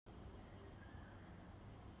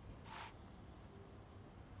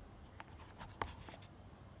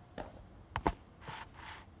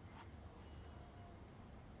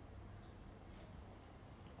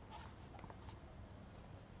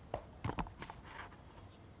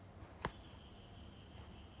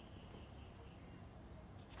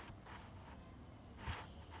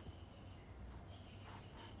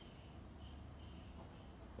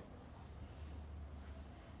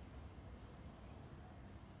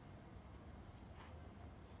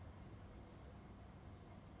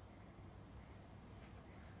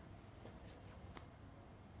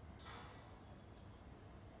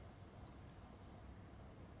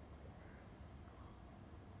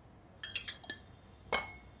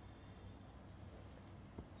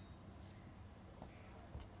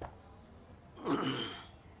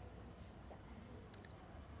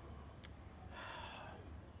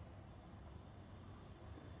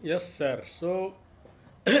Yes, sir. So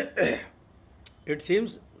it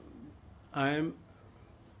seems I am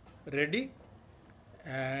ready. Yes,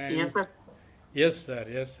 And sir. yes, sir.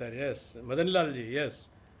 Yes, sir. Yes. Madan Lal ji. Yes.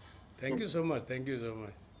 Thank you Yes. so much. Thank you so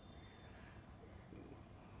much.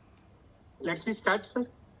 Let's we start, sir.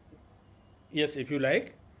 Yes, if you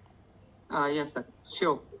like. Yes, sir.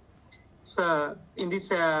 Sure. So, in this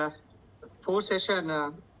fourth session,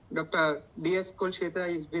 Dr. DS Kulshreshtha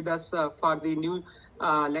is with us for the new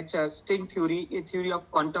lecture, String Theory, a theory of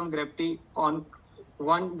quantum gravity on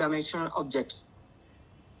one-dimensional objects.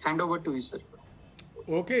 Hand over to you, sir.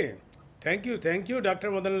 Okay. Thank you,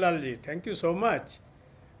 Dr. Madan Lal ji. Thank you so much.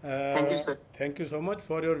 Thank you, sir. Thank you so much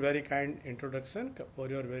for your very kind introduction, for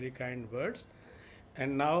your very kind words.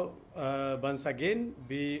 And now, once again,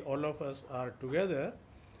 we all of us are together,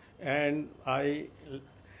 and I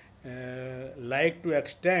like to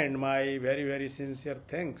extend my very sincere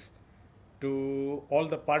thanks to all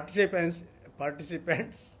the participants,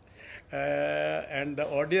 and the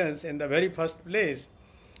audience in the very first place.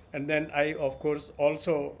 And then I, of course,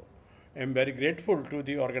 also am very grateful to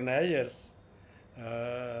the organizers,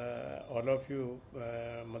 all of you,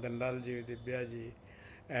 Madan Lal ji, Dibya ji,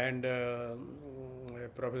 and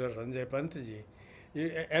Professor Sanjay Pant ji.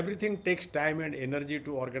 Everything takes time and energy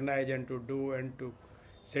to organize and to do and to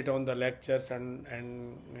sit on the lectures and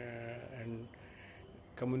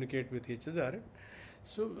communicate with each other.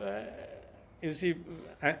 So you see,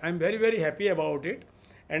 I'm very happy about it,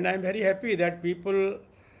 and I'm very happy that people,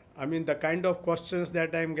 I mean, the kind of questions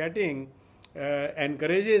that I'm getting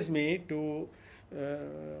encourages me to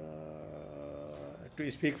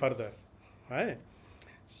speak further. Right?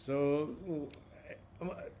 So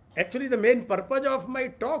actually, the main purpose of my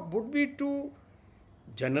talk would be to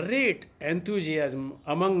generate enthusiasm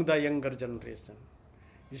among the younger generation.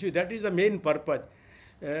 You see, that is the main purpose.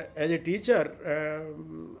 As a teacher,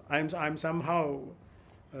 I'm somehow,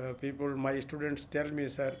 my students tell me,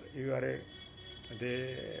 sir, you are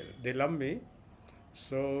they love me.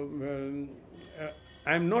 So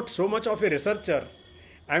I'm not so much of a researcher.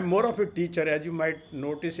 I'm more of a teacher, as you might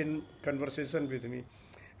notice in conversation with me.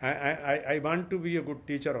 I want to be a good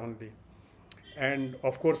teacher only. And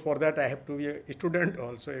of course, for that, I have to be a student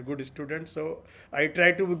also, a good student. So I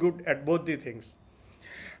try to be good at both the things.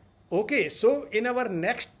 Okay, so in our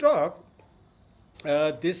next talk,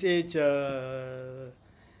 this is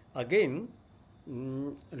again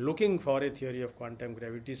looking for a theory of quantum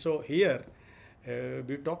gravity. So here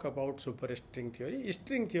we talk about superstring theory,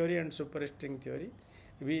 string theory, and superstring theory.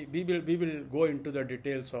 We will go into the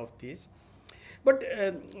details of these. But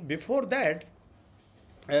before that,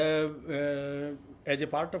 as a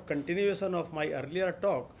part of continuation of my earlier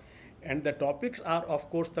talk, and the topics are of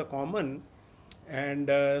course the common, and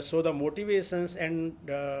so the motivations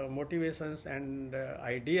and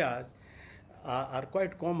ideas are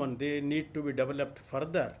quite common. They need to be developed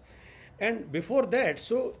further. And before that,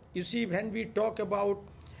 so you see, when we talk about,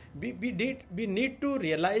 we need to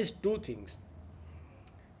realize two things: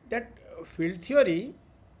 that field theory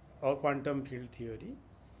or quantum field theory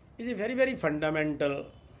is a very fundamental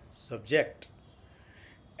subject,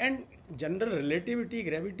 and general relativity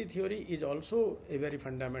gravity theory is also a very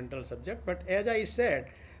fundamental subject. But as I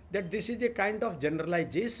said, that this is a kind of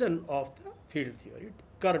generalization of the field theory,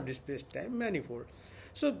 curved space-time manifold.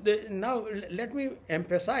 So now let me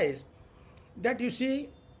emphasize that, you see,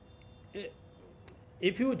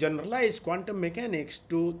 if you generalize quantum mechanics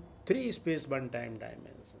to three space one-time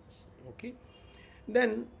dimensions, okay,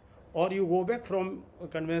 then, or you go back from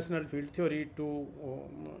conventional field theory to,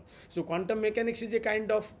 so quantum mechanics is a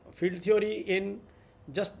kind of field theory in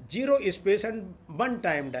just zero space and one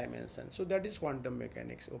time dimension. So that is quantum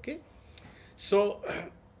mechanics, okay. So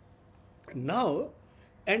now,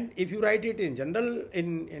 and if you write it in general,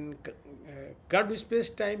 in curved space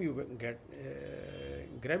time, you get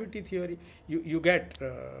gravity theory, you get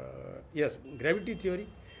yes, gravity theory.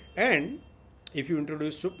 And if you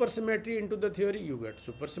introduce supersymmetry into the theory, you get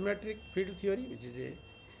supersymmetric field theory, which is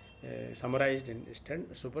a summarized in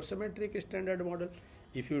supersymmetric standard model.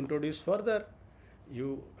 If you introduce further,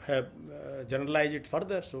 you have generalized it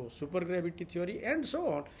further, so supergravity theory, and so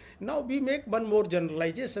on. Now we make one more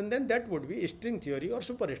generalization, then that would be string theory or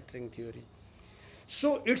superstring theory.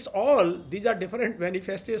 So it's all, these are different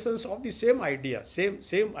manifestations of the same idea,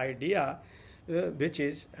 same idea, which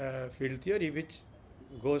is field theory, which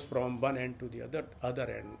goes from one end to the other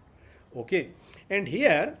end. Okay, and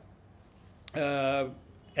here,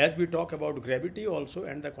 as we talk about gravity also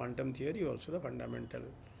and the quantum theory also, the fundamental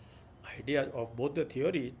idea of both the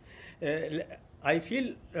theories, I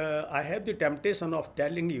feel I have the temptation of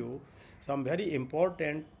telling you some very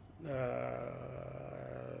important,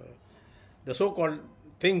 the so-called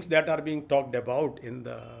things that are being talked about in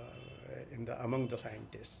the among the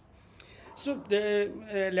scientists. So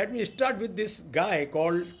let me start with this guy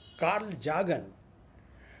called Carl Sagan.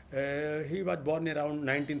 He was born around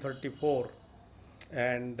 1934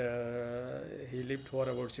 and he lived for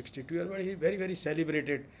about 62 years, but he very, very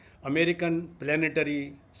celebrated American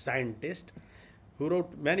planetary scientist who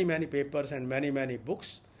wrote many, many papers and many, many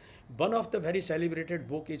books. One of the very celebrated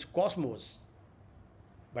book is Cosmos,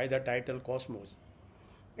 by the title Cosmos.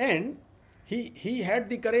 And he had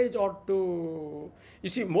the courage or to, you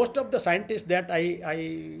see, most of the scientists that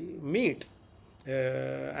I meet,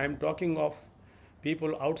 I'm talking of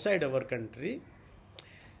people outside our country,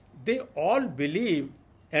 they all believe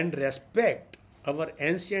and respect our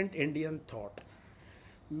ancient Indian thought.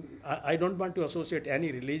 I don't want to associate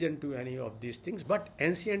any religion to any of these things, but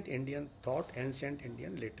ancient Indian thought, ancient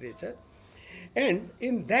Indian literature. And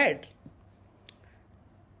in that,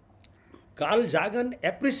 Carl Sagan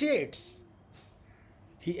appreciates.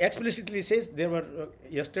 He explicitly says, there were,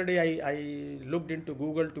 yesterday I looked into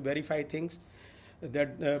Google to verify things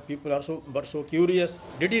that people were so curious.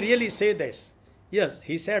 Did he really say this? Yes,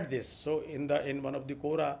 he said this. So in one of the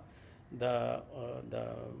Quora, the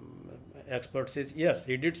expert says, yes,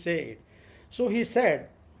 he did say it. So he said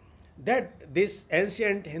that this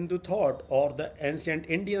ancient Hindu thought or the ancient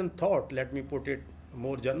Indian thought, let me put it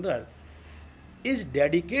more general, is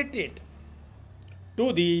dedicated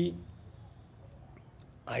to the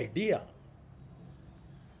idea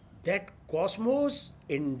that cosmos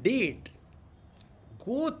indeed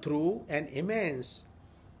go through an immense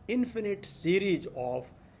infinite series of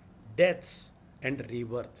deaths and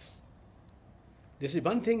rebirths. This is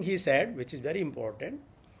one thing he said, which is very important.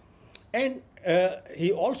 And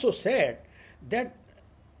he also said that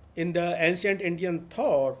in the ancient Indian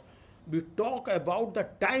thought, we talk about the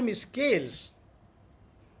time scales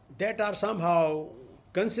that are somehow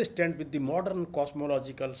consistent with the modern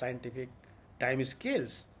cosmological scientific time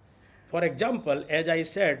scales. For example, as I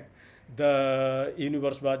said, the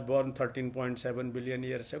universe was born 13.7 billion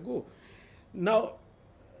years ago. Now,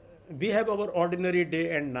 we have our ordinary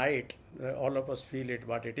day and night. All of us feel it,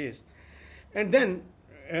 what it is. And then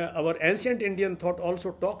our ancient Indian thought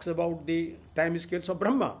also talks about the time scales of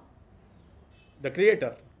Brahma, the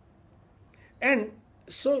creator. And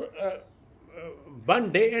so,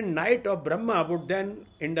 one day and night of Brahma would then,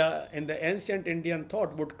 in the ancient Indian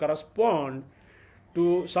thought, would correspond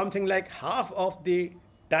to something like half of the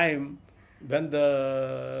time when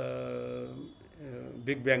the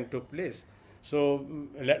Big Bang took place. So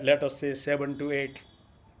let us say 7 to 8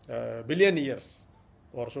 billion years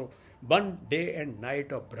or so. One day and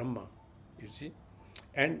night of Brahma, you see,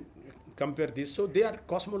 and compare this. So they are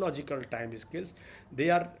cosmological time scales.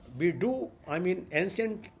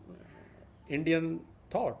 Ancient Indian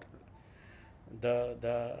thought,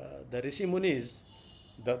 the Rishi Munis,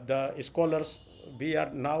 the scholars, we are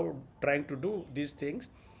now trying to do these things.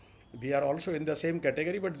 We are also in the same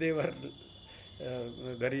category, but they were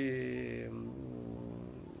very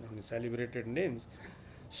celebrated names.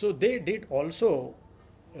 So they did also,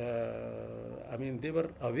 they were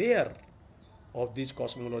aware of these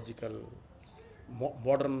cosmological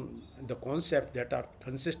modern, the concepts that are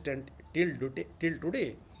consistent till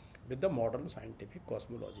today with the modern scientific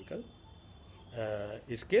cosmological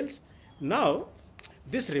skills. Now,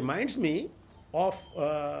 this reminds me of,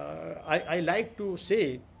 I like to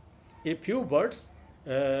say a few words.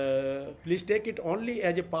 Please take it only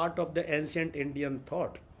as a part of the ancient Indian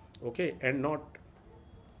thought, okay, and not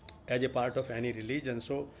as a part of any religion.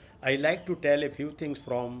 So I like to tell a few things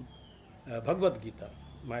from Bhagavad Gita,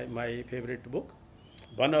 my favorite book,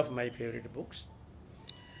 one of my favorite books.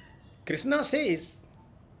 Krishna says,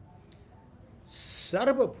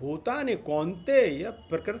 Sarva bhutani kaunteya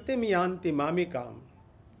prakritim yanti mamikam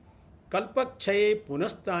kalpakshaye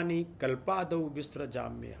punastani kalpadau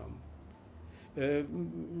visrajamyaham.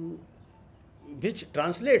 Which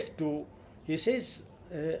translates to, he says,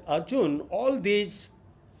 Arjun, all these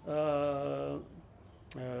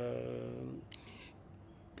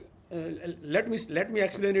let me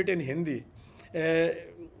explain it in Hindi.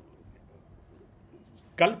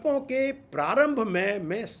 कल्पों के प्रारंभ में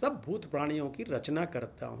मैं सब भूत प्राणियों की रचना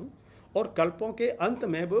करता हूँ और कल्पों के अंत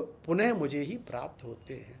में वो पुनः मुझे ही प्राप्त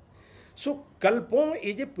होते हैं. So kalpon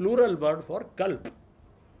is a plural word for kalp.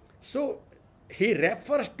 So he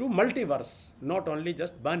refers to multiverse, not only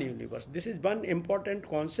just one universe. This is one important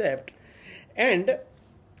concept. And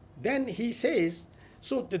then he says,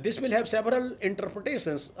 So this will have several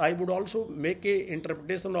interpretations. I would also make a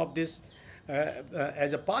interpretation of this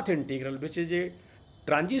as a path integral, which is a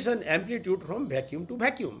transition amplitude from vacuum to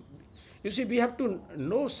vacuum. You see, we have to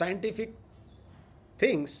know scientific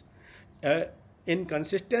things in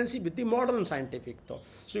consistency with the modern scientific thought.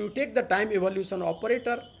 So you take the time evolution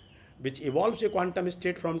operator, which evolves a quantum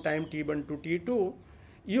state from time t1 to t2.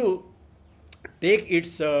 You take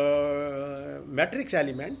its matrix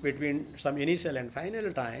element between some initial and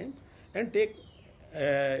final time and take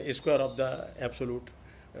square of the absolute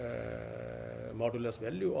modulus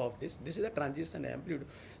value of this. This is a transition amplitude.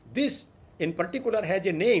 This in particular has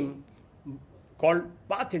a name called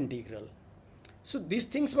path integral. So these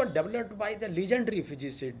things were developed by the legendary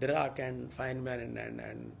physicists Dirac and Feynman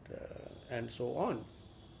and so on.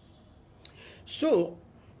 So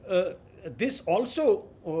this also,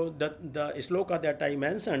 the sloka that I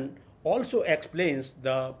mentioned also explains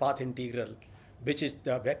the path integral, which is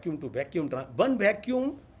the vacuum to vacuum. One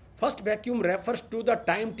vacuum, first vacuum refers to the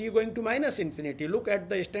time t going to minus infinity. Look at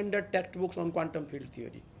the standard textbooks on quantum field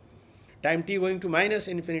theory. Time t going to minus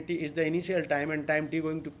infinity is the initial time, and time t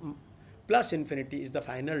going to plus infinity is the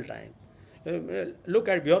final time. Look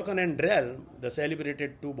at Bjorken and Drell, the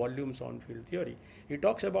celebrated 2 volumes on field theory. He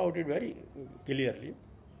talks about it very clearly.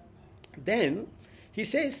 Then he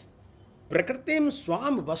says, Prakritim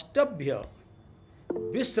swam vastabhya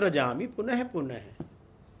visrajami punah punah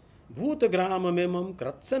bhutgram memam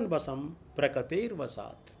kratsan vasam prakatir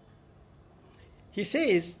vasat. He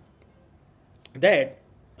says that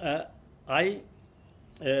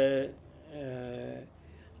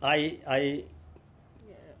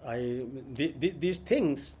these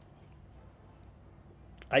things,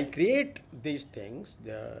 I create these things,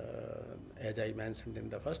 as I mentioned in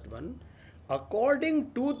the first one,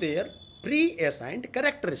 according to their pre-assigned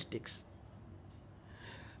characteristics.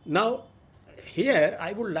 Now, here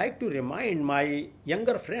I would like to remind my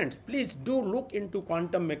younger friends, please do look into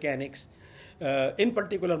quantum mechanics. In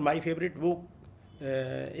particular, my favorite book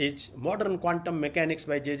is Modern Quantum Mechanics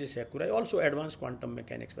by J.J. Sakurai, also Advanced Quantum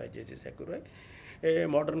Mechanics by J.J. Sakurai.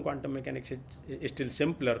 Modern quantum mechanics is still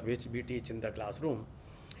simpler, which we teach in the classroom.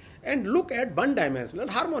 And look at one-dimensional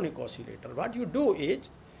harmonic oscillator. What you do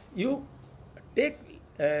is, you take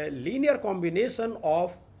a linear combination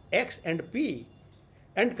of x and p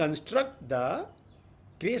and construct the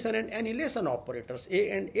creation and annihilation operators,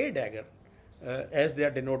 A and A dagger, as they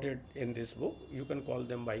are denoted in this book. You can call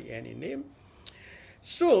them by any name.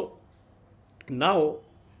 So now,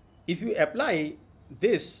 if you apply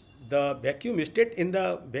this, the vacuum state, in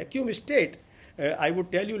the vacuum state, I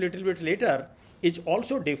would tell you a little bit later, is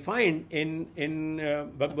also defined in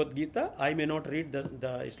Bhagavad Gita. I may not read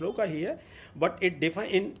the sloka here, but it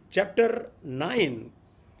defined in chapter 9.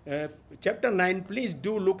 Chapter 9, please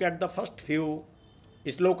do look at the first few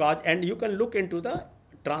slokas, and you can look into the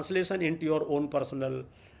translation into your own personal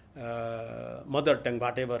mother tongue,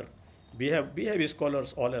 whatever. We have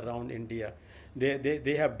scholars all around India.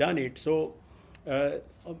 They have done it. So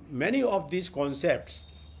many of these concepts.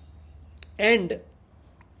 And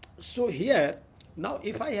so here, now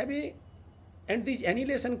if I have and these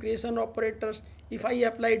annihilation creation operators, if I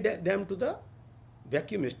apply them to the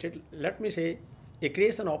vacuum state, let me say a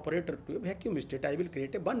creation operator to a vacuum state, I will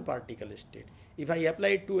create a 1 particle state. If I apply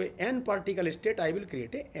it to a n particle state, I will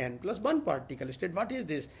create a n plus 1 particle state. What is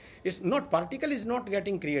this? It's not, particle is not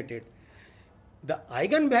getting created. The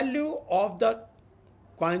eigenvalue of the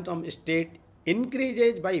quantum state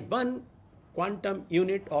increases by 1 quantum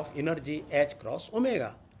unit of energy h cross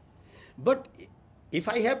omega. But if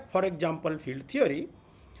I have, for example, field theory,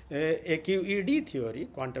 a QED theory,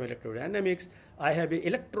 quantum electrodynamics, I have an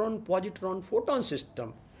electron, positron, photon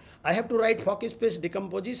system. I have to write Fock space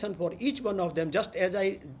decomposition for each one of them, just as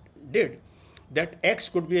I did. That x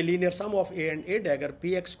could be a linear sum of A and A dagger,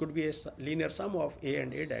 px could be a linear sum of A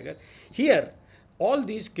and A dagger. Here, all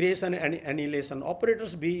these creation and annihilation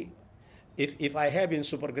operators be, if I have in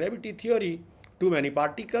supergravity theory too many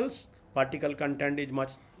particles, particle content is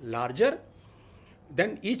much larger,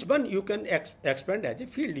 then each one you can expand as a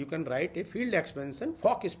field. You can write a field expansion,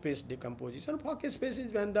 Fock space decomposition. Fock space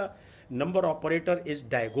is when the number operator is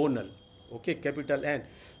diagonal, okay, capital N.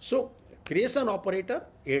 So creation operator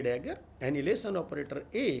A dagger, annihilation operator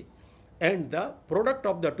A, and the product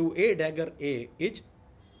of the two A dagger A is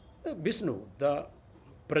Vishnu, the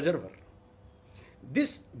preserver.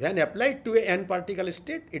 This, when applied to a n particle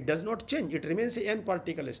state, it does not change. It remains a n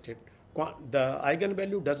particle state. The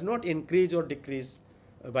eigenvalue does not increase or decrease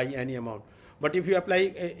by any amount. But if you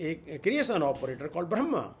apply a creation operator called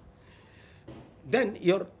Brahma, then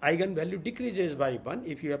your eigenvalue decreases by 1.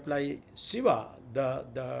 If you apply Shiva, the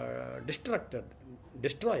destructor,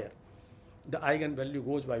 destroyer. The eigenvalue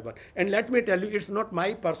goes by 1. And let me tell you, it's not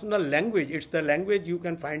my personal language, it's the language you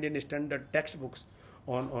can find in standard textbooks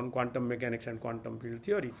on quantum mechanics and quantum field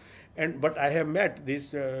theory. But I have met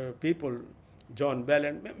these people, John Bell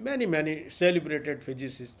and many celebrated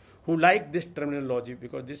physicists who like this terminology,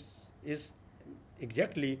 because this is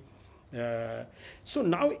exactly so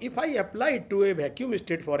now if I apply it to a vacuum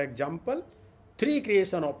state, for example, 3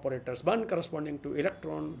 creation operators, one corresponding to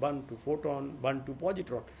electron, one to photon, one to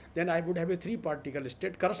positron, then I would have a 3 particle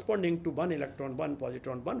state corresponding to 1 electron, 1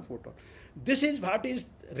 positron, 1 photon. This is what is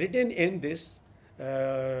written in this.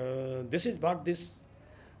 This is what this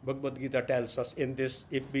Bhagavad Gita tells us in this.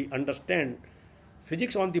 If we understand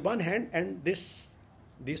physics on the one hand and these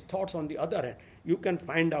thoughts on the other hand, you can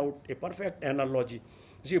find out a perfect analogy.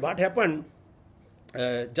 See what happened,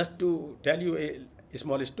 just to tell you a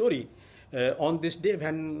small story, on this day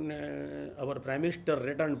when our Prime Minister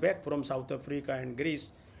returned back from South Africa and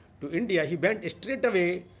Greece to India, he went straight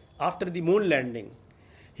away after the moon landing.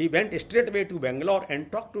 He went straight away to Bangalore and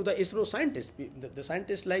talked to the ISRO scientists, the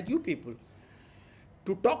scientists like you people,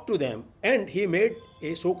 to talk to them. And he made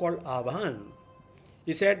a so-called Ahvan.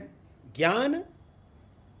 He said, Gyan,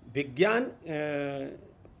 Vigyan,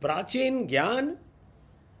 Prachin Gyan,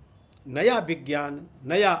 Naya Vigyan,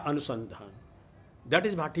 Naya Anusandhan. That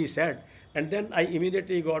is what he said. And then I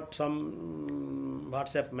immediately got some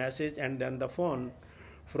WhatsApp message and then the phone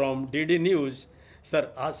from DD News.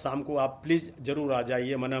 Sir आज शाम को आप please ज़रूर आ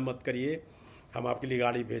जाइए, मना मत करिए, हम आपके लिए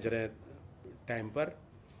गाड़ी भेज रहे हैं टाइम पर.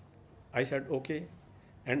 I said okay.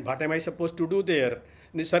 And what am I suppose to do their?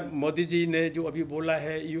 नहीं सर, मोदी जी ने जो अभी बोला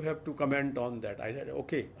है, you have to comment on that. I said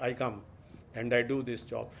okay, I come and I do this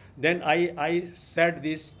job. Then I said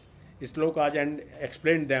this श्लोकाज and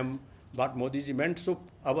explain them what Modi ji meant. So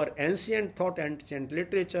our ancient thought and ancient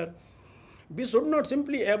literature, we should not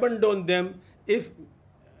simply abandon them. If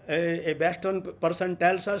a Western person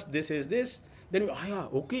tells us this is this, then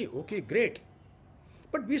okay, great.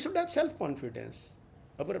 But we should have self-confidence.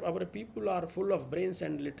 Our people are full of brains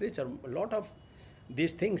and literature. A lot of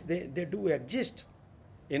these things, they do exist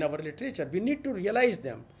in our literature. We need to realize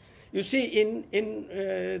them. You see, in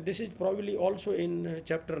this is probably also in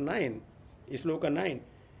chapter 9, Sloka 9,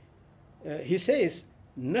 he says,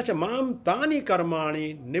 Nachamam tani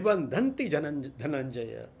karmani nibandhanti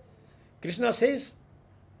dhananjaya. Krishna says,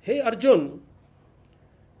 hey Arjun,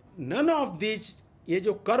 none of these, ये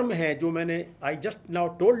जो कर्म है जो मैंने, I just now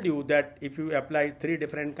told you that if you apply 3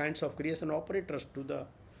 different kinds of creation operators to the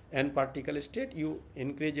n particle state, you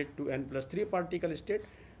increase it to n plus 3 particle state,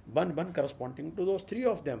 one corresponding to those 3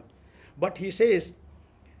 of them. But he says,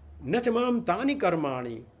 Nachamam tani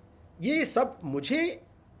karmani, ये सब मुझे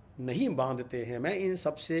नहीं बांधते हैं, मैं इन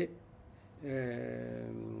सब से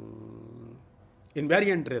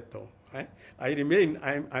invariant रहता हूँ. I remain,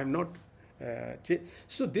 I am not.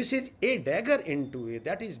 So this is a dagger into A,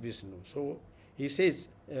 that is Vishnu. So he says,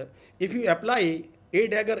 if you apply a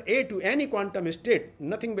dagger A to any quantum state,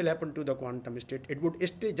 nothing will happen to the quantum state. It would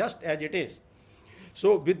stay just as it is.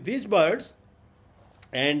 So with these words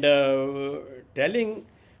and telling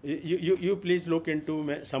you please look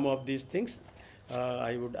into some of these things.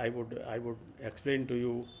 I would explain to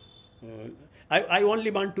you. I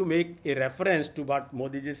only want to make a reference to what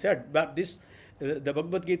Modi ji said, but this the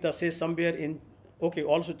Bhagavad Gita says somewhere in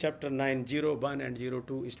also chapter 9, 0:1 and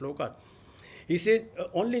 0:2 slokas. He says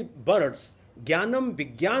only birds, Jnanam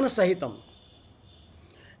Vijnana Sahitam.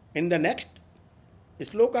 In the next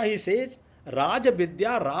sloka he says Raja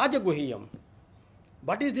Vidya Raja Guhyam.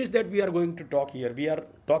 What is this that we are going to talk here? We are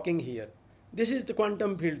talking here. This is the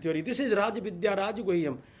quantum field theory. This is Raj Vidya Raj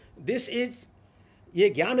Guhyam. This is ये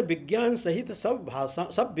ज्ञान विज्ञान सहित सब भाषा,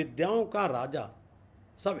 सब विद्याओं का राजा,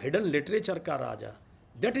 सब hidden literature का राजा.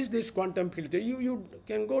 That is this quantum field theory. You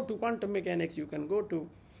can go to quantum mechanics, you can go to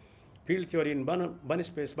field theory in one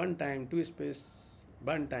space, one time, 2 space,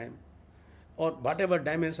 one time, or whatever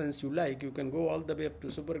dimensions you like. You can go all the way up to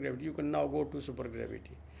supergravity. You can now go to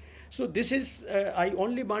supergravity. So this is, I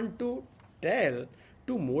only want to tell,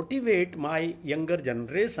 to motivate my younger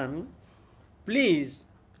generation, please,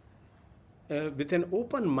 with an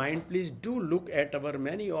open mind, please do look at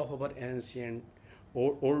many of our ancient,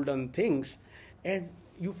 olden things, and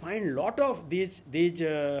you find lot of these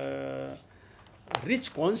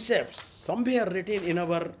rich concepts somewhere written in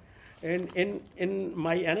our, in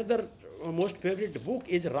my another most favorite book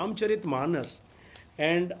is Ramcharitmanas,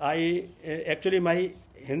 and I actually my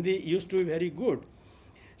Hindi used to be very good.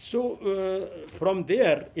 So from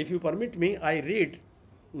there, if you permit me, I read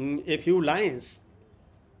a few lines.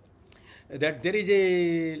 That there is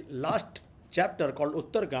a last chapter called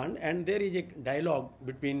Uttarkand, and there is a dialogue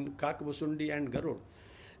between Kakabasundi and Garud.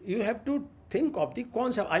 You have to think of the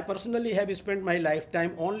concept. I personally have spent my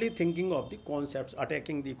lifetime only thinking of the concepts,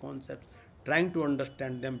 attacking the concepts, trying to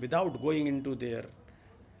understand them without going into their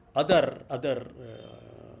other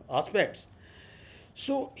aspects.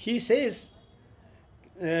 So he says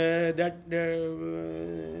that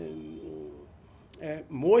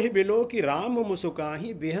मोह below की राम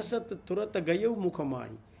मुसुकाही बेहसत तुरत गयो मुख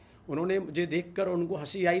माही. उन्होंने मुझे देखकर उनको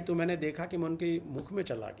हंसी आई तो मैंने देखा कि मैं उनके मुख में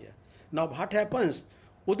चला गया. नाउ व्हाट हैपेंस,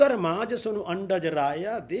 उदर माज सुनु अंडज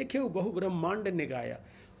राया देखे बहु ब्रह्मांड निगाया.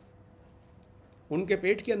 उनके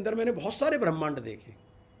पेट के अंदर मैंने बहुत सारे ब्रह्मांड देखे.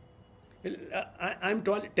 I am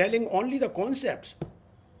telling only the concepts.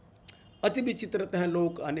 अति विचित्रत हैं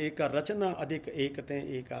लोक अनेका रचना अधिक एकते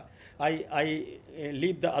एका. I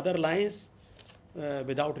leave the other lines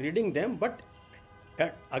without reading them, but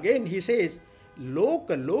again he says lok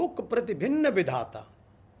prati bhinna vidhata.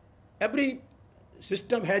 Every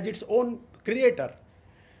system has its own creator.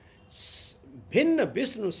 Bhinna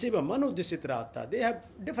Vishnu Shiva Manu Disitrata. They have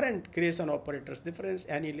different creation operators, different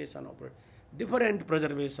annihilation operators, different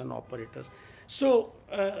preservation operators. So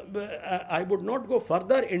I would not go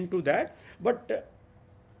further into that, but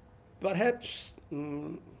perhaps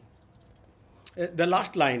the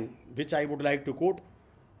last line which I would like to quote,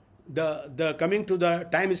 the coming to the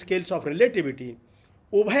time scales of relativity.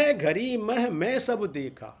 उभय घरी मह मैं सब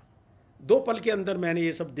देखा. 2 पल के अंदर मैंने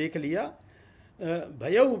ये सब देख लिया.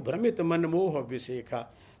 भयउ भ्रमित मनमोह Vishekha.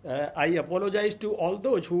 I apologize to all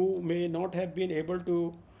those who may not have been able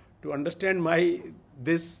to understand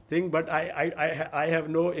this thing, but I have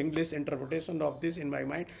no English interpretation of this in my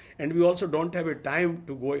mind, and we also don't have a time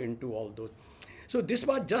to go into all those. So this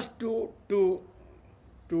was just to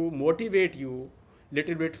motivate you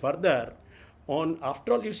little bit further on.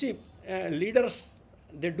 After all, you see, leaders,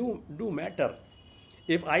 they do matter.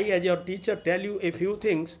 If I as your teacher tell you a few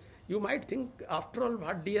things, you might think, after all,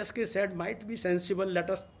 what DSK said might be sensible. Let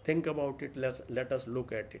us think about it. Let us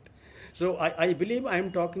look at it. So I believe I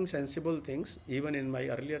am talking sensible things even in my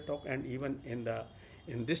earlier talk and even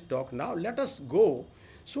in this talk. Now let us go.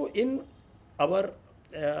 So in our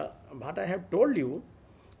what I have told you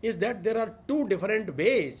is that there are 2 different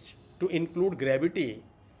ways to include gravity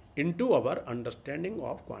into our understanding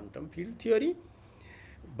of quantum field theory.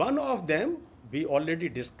 One of them we already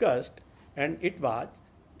discussed, and it was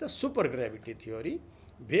the supergravity theory,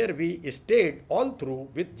 where we stayed all through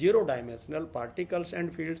with 0-dimensional particles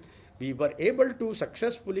and fields. We were able to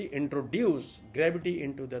successfully introduce gravity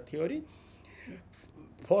into the theory.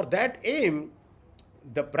 For that aim,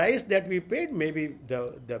 the price that we paid may be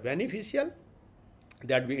the beneficial,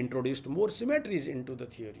 that we introduced more symmetries into the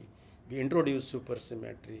theory. We introduced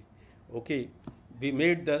supersymmetry. Okay, we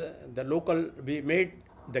made we made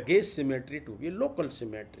the gauge symmetry to be local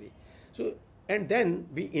symmetry. So, and then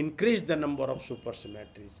we increased the number of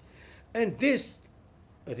supersymmetries. And this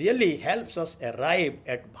really helps us arrive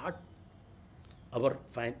at what our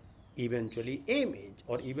eventually aim is,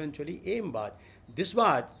 or eventually aim was. This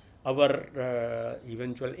was our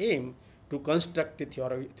eventual aim, to construct a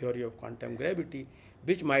theory of quantum gravity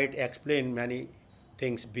which might explain many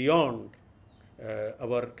things beyond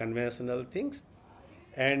our conventional things,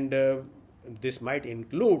 and this might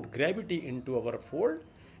include gravity into our fold,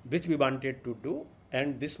 which we wanted to do,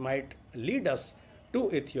 and this might lead us to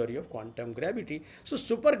a theory of quantum gravity. So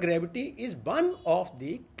supergravity is one of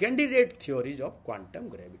the candidate theories of quantum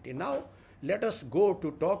gravity. Now let us go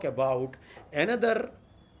to talk about another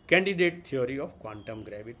candidate theory of quantum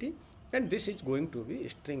gravity, and this is going to be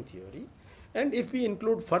string theory. And if we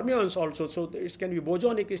include fermions also, so it can be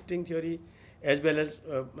bosonic string theory, as well as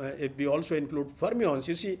if we also include fermions.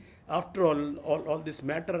 You see, after all this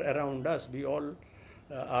matter around us, we all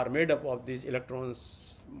are made up of these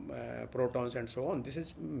electrons, protons and so on. This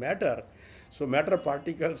is matter. So matter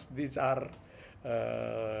particles, these are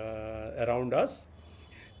around us,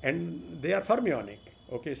 and they are fermionic.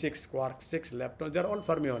 Okay, 6 quarks, 6 leptons, they are all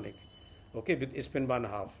fermionic. Okay, with spin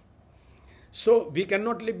 1/2. So we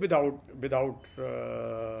cannot live without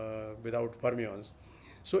fermions.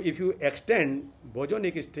 So if you extend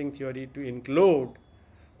bosonic string theory to include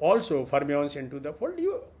also fermions into the fold,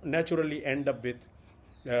 you naturally end up with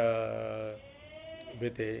a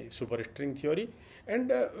superstring theory.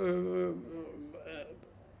 And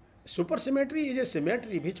supersymmetry is a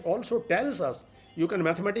symmetry which also tells us, you can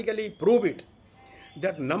mathematically prove it,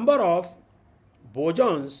 that number of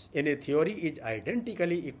bosons in a theory is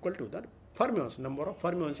identically equal to the fermions, number of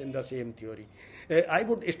fermions in the same theory. I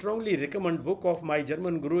would strongly recommend book of my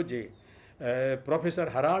German Guruji, Professor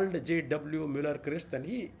Harald J.W. Müller-Christen,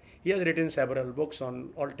 he has written several books on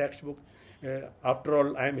all textbooks. After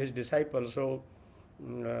all, I am his disciple, so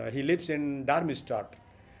he lives in Darmstadt.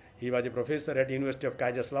 He was a professor at University of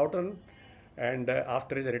Kaiserslautern, and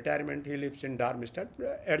after his retirement, he lives in Darmstadt,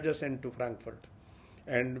 adjacent to Frankfurt.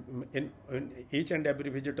 And in each and every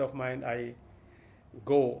visit of mine, I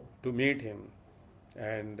go to meet him,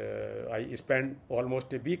 and I spend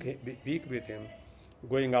almost a week with him,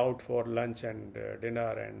 going out for lunch and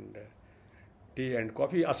dinner and tea and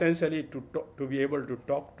coffee, essentially to be able to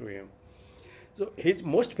talk to him. So his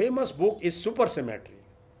most famous book is Supersymmetry,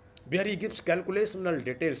 where he gives calculational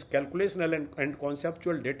details, calculational and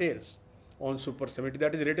conceptual details on supersymmetry.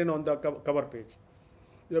 That is written on the cover page.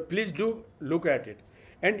 Please do look at it.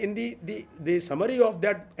 And in the summary of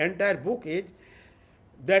that entire book is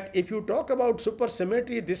that if you talk about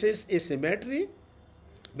supersymmetry, this is a symmetry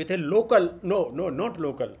with a local, not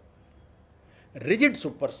local, rigid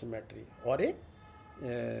supersymmetry or a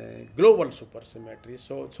global supersymmetry.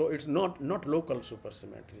 So it's not local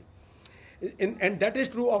supersymmetry. And that is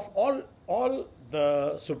true of all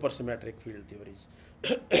the supersymmetric field theories.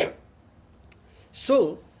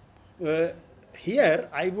 So here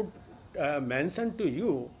I would mention to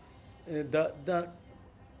you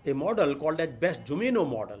a model called as Best-Jumino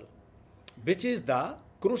model, which is the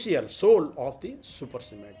crucial soul of the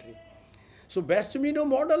supersymmetry. So Best-Jumino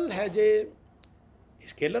model has a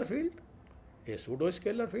scalar field, a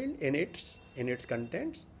pseudo-scalar field in its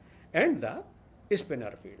contents, and the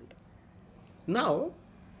spinor field. Now,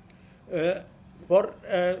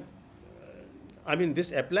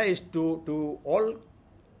 this applies to all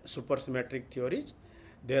supersymmetric theories.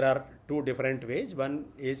 There are two different ways. One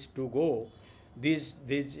is to go these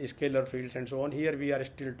scalar fields and so on. Here we are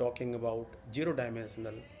still talking about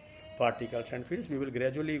zero-dimensional particles and fields. We will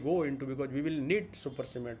gradually go into, because we will need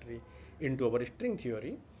supersymmetry into our string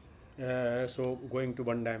theory. So going to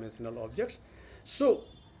one-dimensional objects. So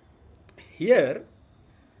here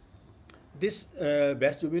this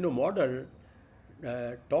Best-Jumino model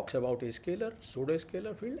talks about a scalar,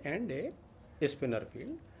 pseudo-scalar field and a spinor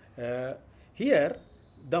field. Here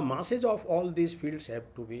the masses of all these fields have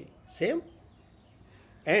to be same,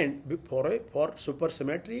 and for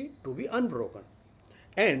supersymmetry to be unbroken,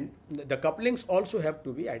 and the couplings also have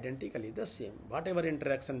to be identically the same. Whatever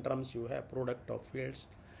interaction terms you have, product of fields,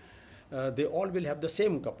 they all will have the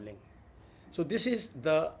same coupling. So this is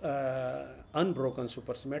the unbroken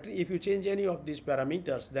supersymmetry. If you change any of these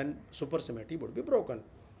parameters, then supersymmetry would be broken.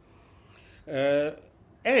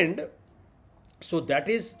 And so that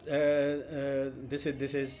is this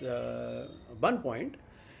is one point.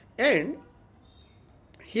 And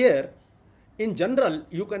here in general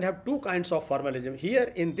you can have two kinds of formalism.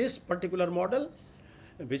 Here in this particular model,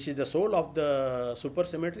 which is the soul of the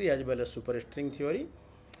supersymmetry as well as superstring theory,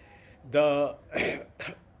 the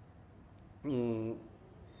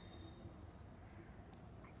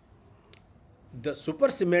the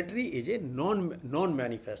supersymmetry is a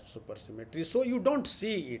non-manifest supersymmetry, so you don't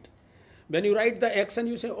see it. When you write the action,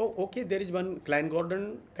 you say, oh, okay, there is one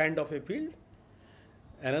Klein-Gordon kind of a field,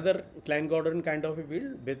 another Klein-Gordon kind of a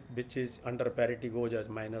field, which is under parity goes as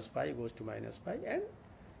 -phi, goes to -phi, and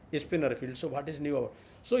spinor field. So what is new about?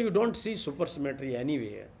 So you don't see supersymmetry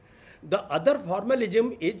anywhere. The other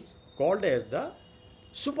formalism is called as the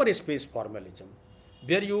superspace formalism,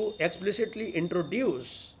 where you explicitly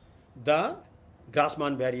introduce the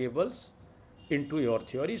Grassmann variables into your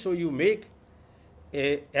theory. So you make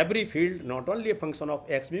every field not only a function of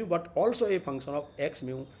x mu, but also a function of x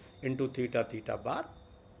mu into theta bar,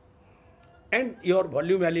 and your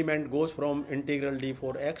volume element goes from integral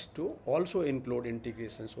d4x to also include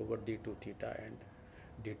integrations over d2 theta and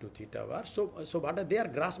d2 theta bar. So what are their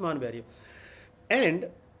Grassmann variables? And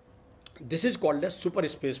this is called as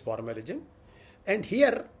superspace formalism. And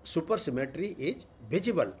here supersymmetry is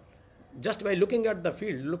visible just by looking at the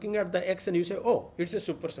field, looking at the x, and you say, oh, it's a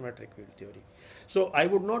supersymmetric field theory. So I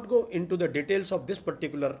would not go into the details of this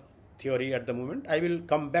particular theory at the moment. I will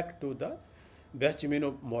come back to the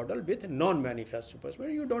Best-Jumino model with non-manifest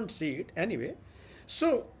supersymmetry. You don't see it anyway.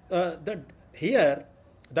 So here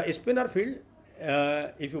the spinor field,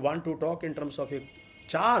 if you want to talk in terms of a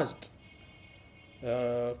charged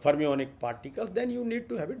fermionic particle, then you need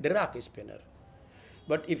to have a Dirac spinor.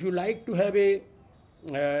 But if you like to have a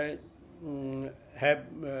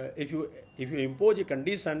if you impose a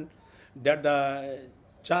condition that the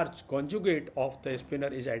charge conjugate of the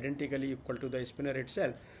spinor is identically equal to the spinor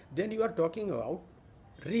itself, then you are talking about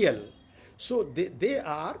real. So they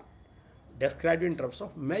are described in terms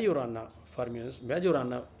of Majorana fermions,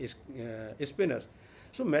 Majorana spinors.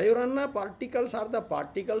 So Majorana particles are the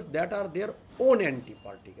particles that are their own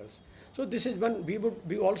antiparticles. So this is one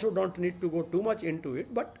we also don't need to go too much into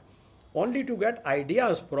it, but only to get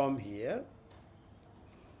ideas from here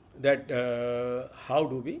that how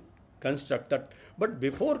do we construct that. But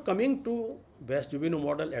before coming to Best-Jubino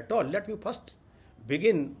model at all, let me first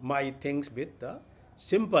begin my things with the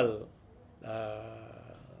simple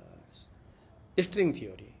string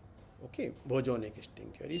theory, okay, bosonic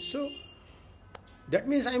string theory. So that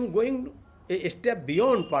means I am going a step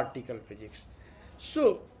beyond particle physics.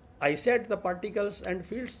 So I said the particles and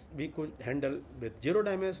fields we could handle with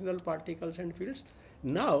zero-dimensional particles and fields.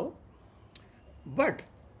 Now, but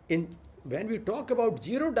when we talk about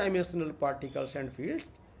zero-dimensional particles and fields,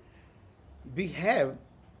 we have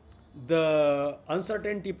the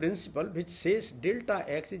uncertainty principle which says delta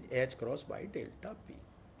x is h cross by delta p.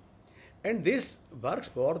 And this works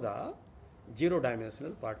for the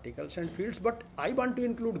zero-dimensional particles and fields, but I want to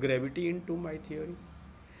include gravity into my theory.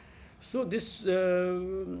 So this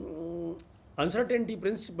uncertainty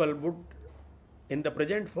principle would, in the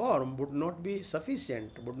present form, would not be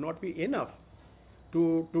sufficient, would not be enough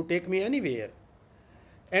to take me anywhere.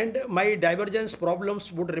 And my divergence problems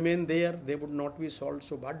would remain there, they would not be solved.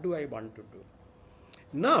 So what do I want to do?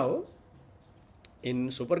 Now, in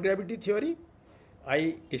supergravity theory,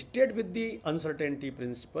 I stayed with the uncertainty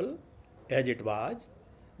principle as it was,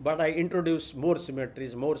 but I introduced more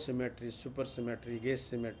symmetries, supersymmetry, gauge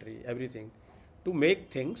symmetry, everything to make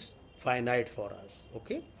things finite for us.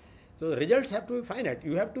 Okay, so the results have to be finite.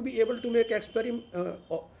 You have to be able to make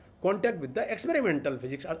contact with the experimental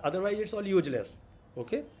physics, otherwise it's all useless.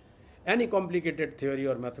 Okay, any complicated theory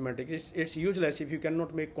or mathematics, it's useless if you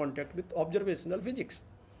cannot make contact with observational physics.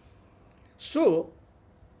 So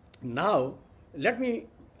now let me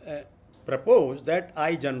propose that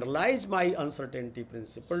I generalize my uncertainty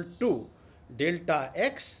principle to delta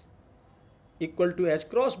x equal to h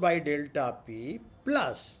cross by delta p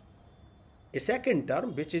plus a second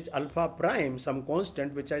term which is alpha prime, some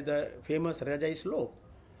constant which is the famous Rajai slope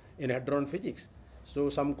in hadron physics. So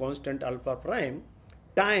some constant alpha prime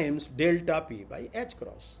times delta p by h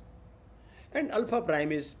cross. And alpha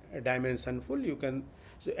prime is dimensionful. You can,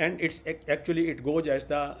 so, and it's actually it goes as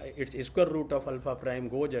the, its square root of alpha prime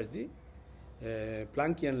goes as the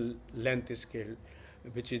Planckian length scale,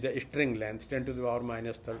 which is the string length, 10 to the power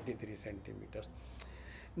minus 33 centimeters.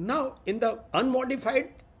 Now, in the unmodified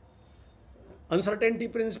uncertainty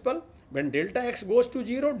principle, when delta x goes to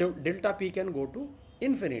 0, delta p can go to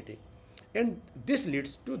infinity. And this led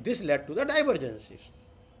to the divergences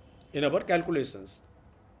in our calculations.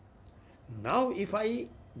 Now, if I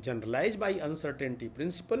generalize my uncertainty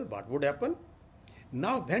principle, what would happen?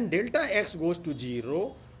 Now, when delta x goes to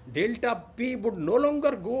 0, delta p would no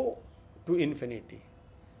longer go to infinity.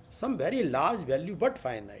 Some very large value but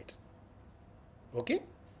finite. Okay?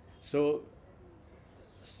 So,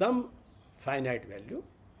 some finite value.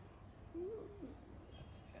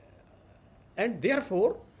 And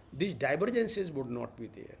therefore, these divergences would not be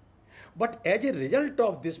there. But as a result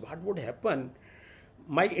of this, what would happen?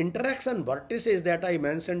 My interaction vertices that I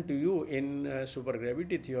mentioned to you in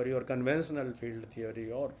supergravity theory or conventional field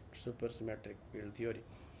theory or supersymmetric field theory.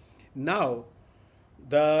 Now,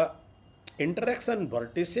 the interaction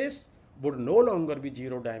vertices would no longer be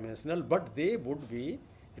zero-dimensional, but they would be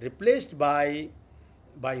replaced by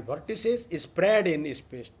vertices spread in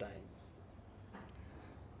space-time.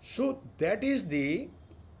 So, that is the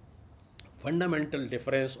fundamental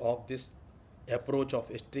difference of this approach of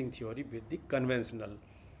string theory with the conventional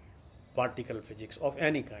particle physics of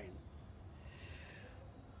any kind.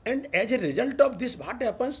 And as a result of this, what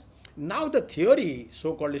happens? Now the theory,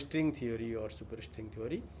 so-called string theory or superstring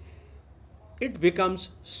theory, it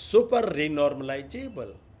becomes super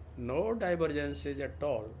renormalizable. No divergences at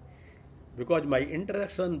all, because my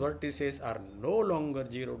interaction vertices are no longer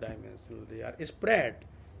zero-dimensional. They are spread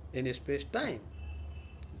in space-time.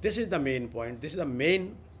 This is the main point. This is the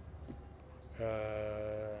main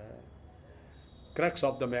crux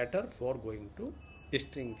of the matter for going to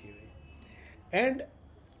string theory. And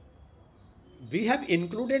we have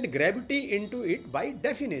included gravity into it by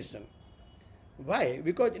definition. Why?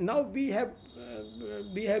 Because now we have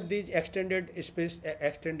these extended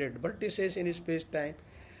vertices in space-time.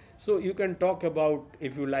 So you can talk about,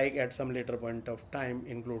 if you like, at some later point of time,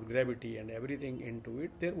 include gravity and everything into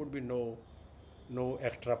it. There would be no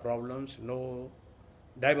extra problems, no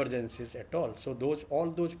divergences at all. So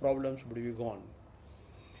all those problems would be gone.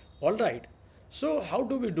 All right. So how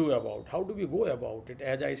do we go about it?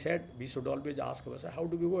 As I said, we should always ask ourselves, how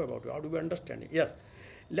do we go about it? How do we understand it? Yes.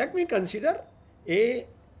 Let me consider a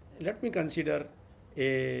let me consider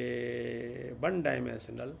a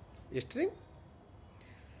one-dimensional string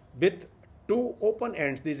with two open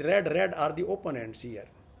ends. These red are the open ends here.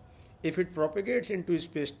 If it propagates into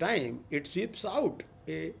space-time, it sweeps out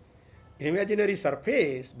a imaginary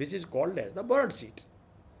surface which is called as the bird seat.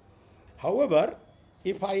 However,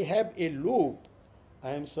 if I have a loop,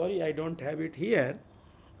 I am sorry I don't have it here,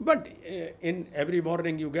 but in every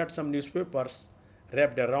morning you get some newspapers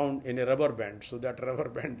wrapped around in a rubber band, so that rubber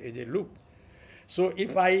band is a loop. So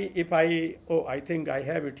if I I think I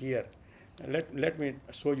have it here. Let me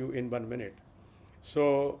show you in 1 minute.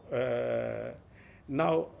 So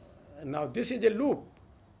now this is a loop.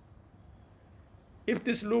 If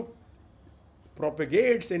this loop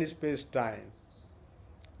propagates in space-time,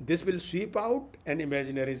 this will sweep out an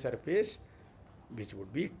imaginary surface which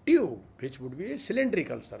would be tube, which would be a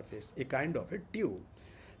cylindrical surface, a kind of a tube.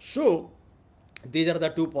 So these are the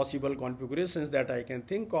two possible configurations that I can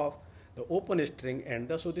think of, the open string and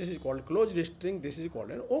the, so this is called closed string, this is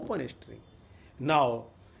called an open string. Now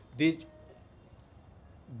we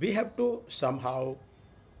have to somehow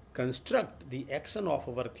construct the action of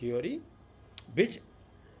our theory which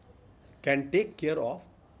can take care of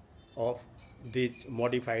these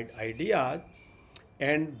modified ideas,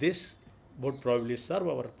 and this would probably serve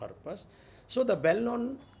our purpose. So the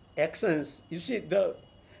well-known actions, you see,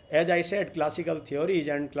 as I said, classical theories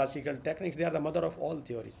and classical techniques, they are the mother of all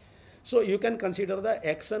theories. So you can consider the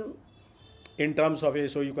action in terms of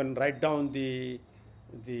so you can write down the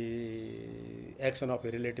action of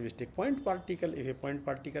a relativistic point particle. If a point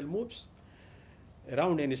particle moves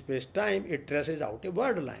around in space-time, it traces out a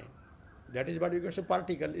word line. That is what we call, so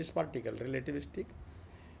particle is particle, relativistic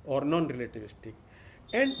or non-relativistic.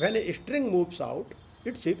 And when a string moves out,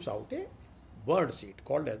 it sweeps out a bird seat,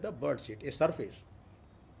 called as the bird seat, a surface.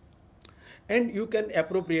 And you can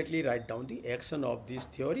appropriately write down the action of these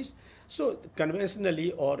theories. So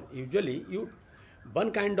conventionally or usually,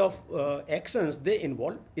 one kind of actions, they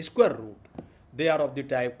involve square root. They are of the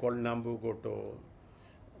type called Nambu-Goto,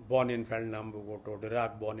 Born-Infeld-Nambu-Goto,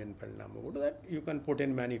 Dirac-Born-Infeld-Nambu-Goto, that you can put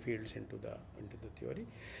in many fields into the theory.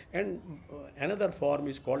 And another form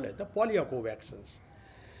is called as the Polyakov actions.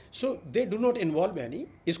 So they do not involve any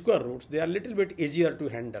square roots. They are a little bit easier to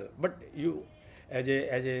handle. But you, as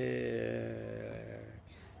a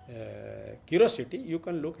curiosity, you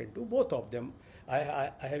can look into both of them.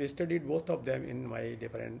 I have studied both of them in my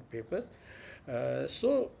different papers. If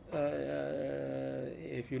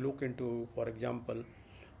you look into, for example,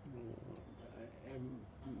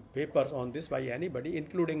 papers on this by anybody,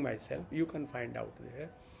 including myself, you can find out there.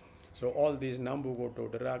 So all these Nambu-Goto,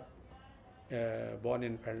 Dirac,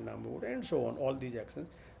 Born-Infeld-Nambu-Goto, and so on, all these actions,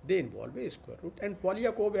 they involve a square root. And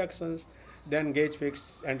Polyakov actions, then gauge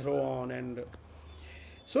fix, and so on. And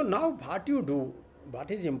so now what you do,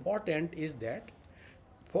 what is important is that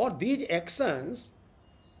for these actions,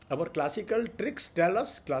 our classical tricks tell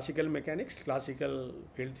us, classical mechanics, classical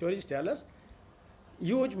field theories tell us,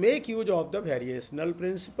 make use of the variational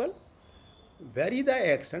principle, vary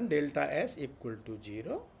the action delta S equal to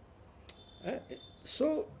 0.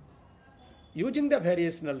 So using the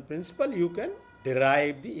variational principle, you can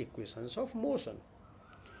derive the equations of motion.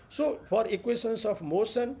 So for equations of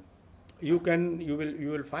motion, you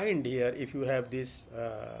will find here, if you have this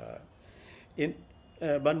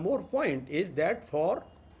one more point is that for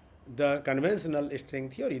the conventional string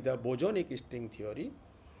theory, the bosonic string theory,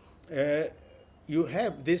 you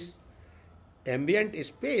have this ambient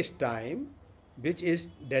space-time which is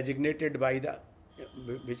designated by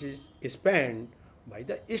which is spanned by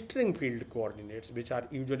the string field coordinates, which are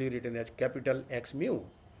usually written as capital X mu.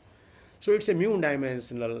 So it's a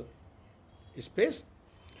mu-dimensional space,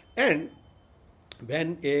 and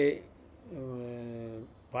when a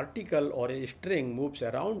particle or a string moves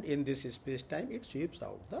around in this space-time, it sweeps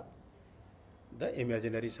out the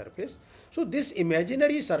imaginary surface. So this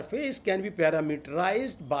imaginary surface can be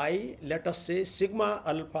parameterized by, let us say, sigma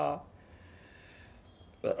alpha,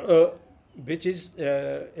 which is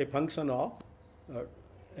a function of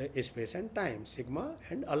space and time, sigma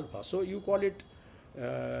and alpha. So you call it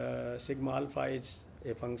sigma alpha is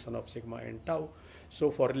a function of sigma and tau. So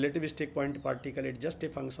for relativistic point particle, it's just a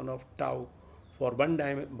function of tau. For one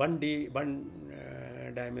dimensional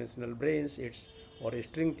branes, it's, or a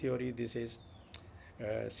string theory, this is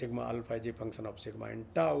sigma alpha is a function of sigma and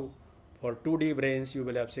tau. For 2D branes, you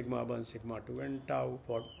will have sigma 1, sigma 2 and tau.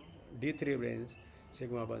 For D3 branes,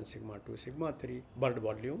 sigma 1, sigma 2, sigma 3, bird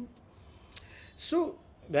volume. So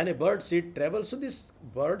when a bird seat travels, so this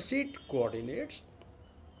bird seat coordinates,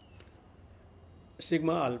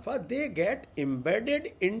 sigma alpha, they get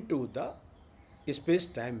embedded into the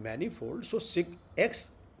space-time manifold. So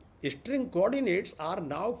x string coordinates are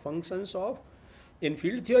now functions of, in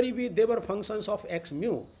field theory they were functions of x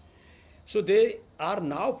mu. So they are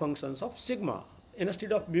now functions of sigma.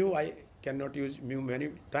 Instead of mu, I cannot use mu many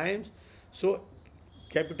times. So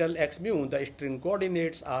capital X mu, the string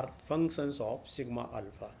coordinates are functions of sigma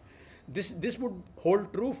alpha. This would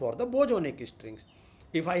hold true for the bosonic strings.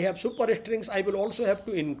 If I have superstrings, I will also have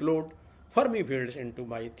to include Fermi fields into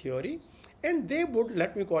my theory, and they would,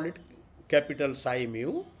 let me call it capital psi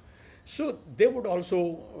mu. So they would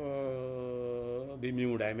also be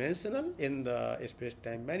mu dimensional in the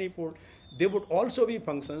space-time manifold. They would also be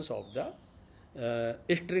functions of the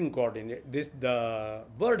string coordinate, the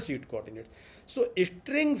bird seed coordinates. So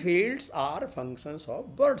string fields are functions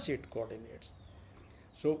of bird seed coordinates.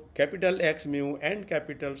 So capital X mu and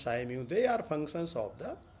capital psi mu, they are functions of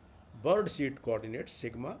the bird seed coordinates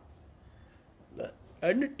sigma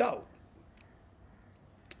and tau.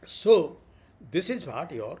 So this is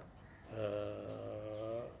what your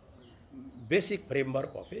basic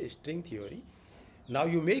framework of a string theory. Now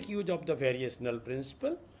you make use of the variational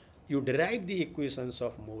principle. You derive the equations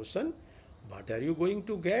of motion. What are you going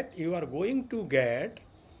to get? You are going to get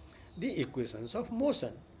the equations of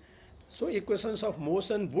motion. So equations of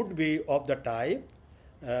motion would be of the type,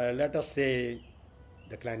 let us say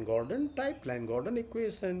the Klein-Gordon type, Klein-Gordon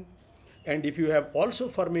equation. And if you have also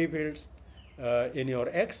Fermi fields in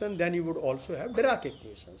your action, then you would also have Dirac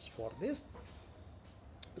equations for this.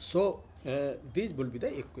 So these will be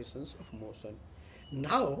the equations of motion.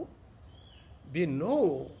 Now we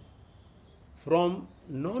know from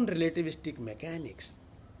non-relativistic mechanics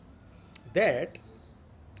that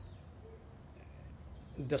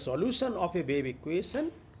the solution of a wave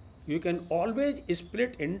equation you can always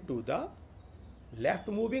split into the left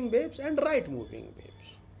moving waves and right moving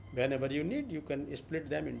waves. Whenever you need, you can split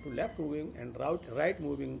them into left moving and right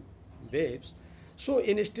moving waves. So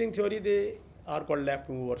in string theory they are called left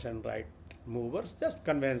movers and right movers, just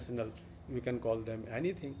conventional, you can call them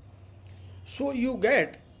anything. So you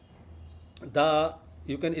get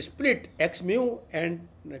you can split x mu and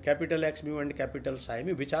capital X mu and capital psi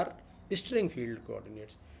mu, which are string field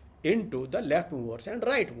coordinates, into the left movers and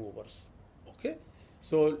right movers. Okay,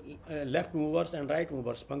 so left movers and right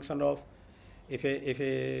movers, function of, if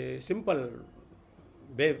a simple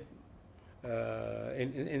wave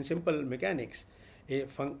in simple mechanics,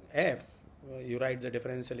 f, you write the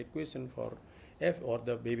differential equation for f or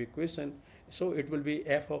the wave equation, so it will be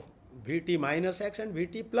f of Vt minus x and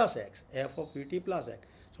Vt plus x, f of Vt plus x.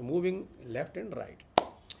 So moving left and right.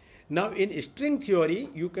 Now in string theory,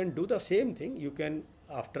 you can do the same thing. You can,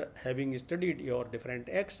 after having studied your different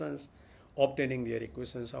actions, obtaining their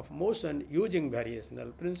equations of motion using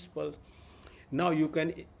variational principles, now you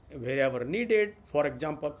can, wherever needed, for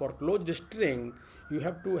example, for closed string, you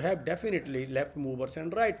have to have definitely left movers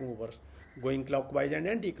and right movers going clockwise and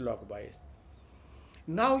anti-clockwise.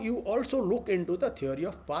 Now you also look into the theory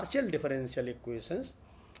of partial differential equations,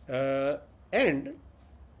 and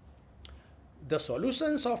the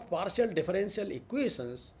solutions of partial differential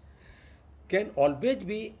equations can always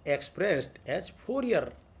be expressed as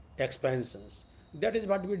Fourier expansions. That is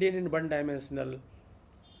what we did in one-dimensional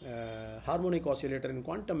harmonic oscillator in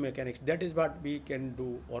quantum mechanics. That is what we can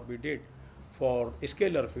do, or we did, for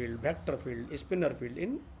scalar field, vector field, spinor field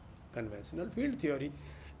in conventional field theory.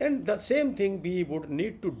 And the same thing we would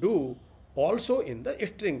need to do also in the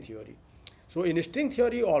string theory. So in string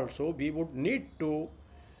theory also we would need to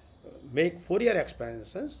make Fourier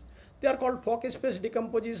expansions. They are called Fock space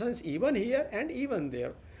decompositions even here and even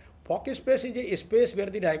there. Fock space is a space where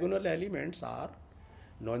the diagonal elements are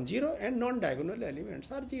non-zero and non-diagonal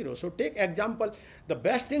elements are zero. So take example, the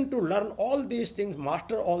best thing to learn all these things,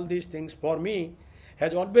 master all these things for me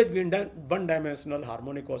has always been done one-dimensional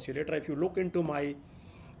harmonic oscillator. If you look into my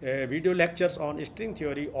video lectures on string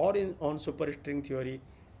theory or on superstring theory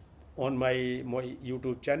on my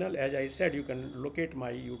YouTube channel, as I said, you can locate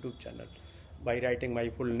my YouTube channel by writing my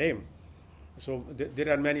full name. So there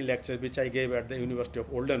are many lectures which I gave at the University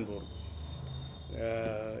of Oldenburg.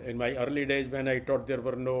 In my early days when I taught, there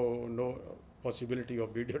were no possibility of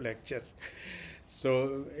video lectures.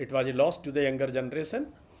 So it was a loss to the younger generation.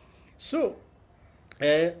 So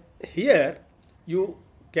here you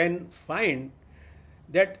can find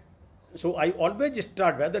that, so I always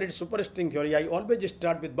start, whether it's superstring theory, I always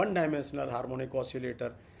start with one-dimensional harmonic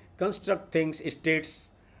oscillator, construct things,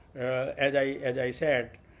 states, as I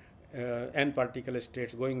said, n particle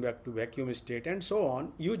states going back to vacuum state and so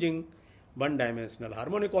on, using one-dimensional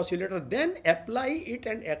harmonic oscillator, then apply it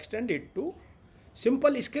and extend it to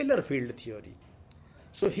simple scalar field theory.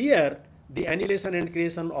 So here the annihilation and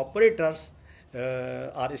creation operators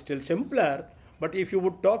are still simpler, But if you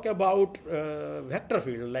would talk about vector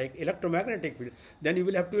field like electromagnetic field, then you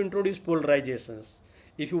will have to introduce polarizations.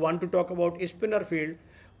 If you want to talk about spinor field,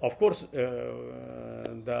 of course,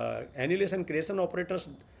 the annihilation creation operators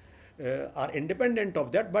are independent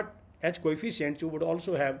of that, but as coefficients, you would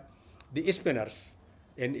also have the spinors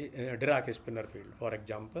in Dirac spinor field, for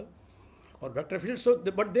example, or vector field. So,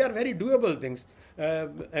 but they are very doable things,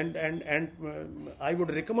 and I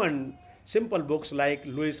would recommend simple books like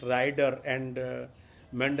Louis Ryder and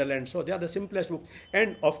Mendel, and so they are the simplest books.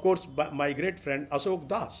 And of course, my great friend Ashok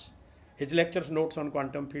Das, his lectures notes on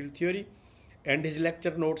quantum field theory, and his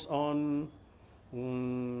lecture notes on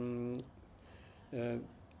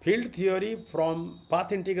field theory from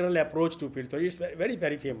path integral approach to field theory. It's very,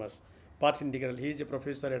 very famous. Path integral. He is a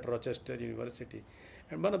professor at Rochester University,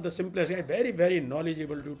 and one of the simplest guy, very, very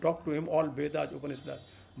knowledgeable. To talk to him, all Vedas, Upanishads,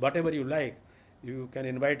 whatever you like, you can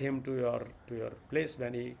invite him to your place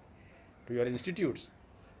to your institutes,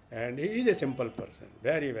 and he is a simple person,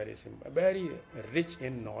 very, very simple, very rich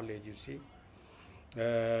in knowledge. You see,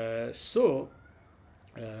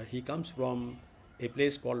 he comes from a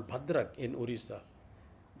place called Bhadrak in Orissa.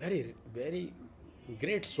 Very, very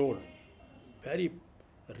great soul, very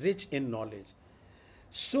rich in knowledge.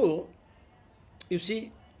 So, you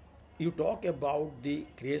see, you talk about the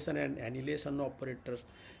creation and annihilation operators,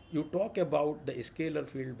 you talk about the scalar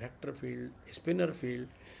field, vector field, spinor field,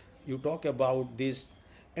 you talk about this,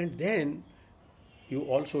 and then you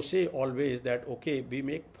also say always that, okay, we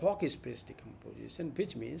make Fock space decomposition,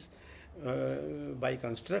 which means by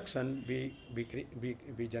construction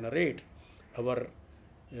we generate our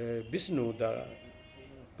Vishnu, the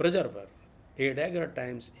preserver, a dagger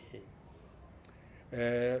times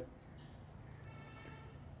a,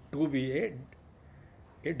 to be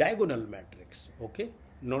a diagonal matrix, okay?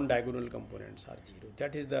 Non-diagonal components are 0.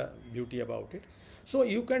 That is the beauty about it. So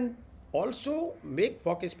you can also make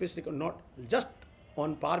Fock space, not just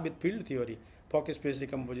on par with field theory, Fock space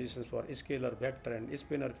decompositions for scalar, vector and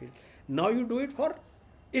spinor field. Now you do it for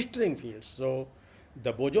string fields. So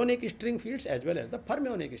the bosonic string fields as well as the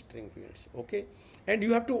fermionic string fields, okay? And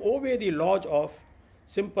you have to obey the laws of,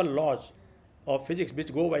 simple laws of physics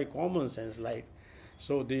which go by common sense, like,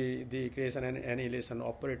 so the creation and annihilation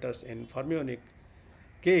operators in fermionic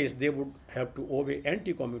case, they would have to obey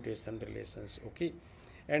anti-commutation relations, okay?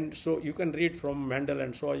 And so you can read from Mendel,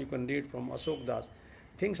 and so you can read from Ashok Das.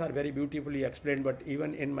 Things are very beautifully explained, but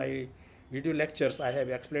even in my video lectures, I have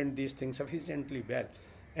explained these things sufficiently well.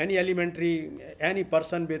 Any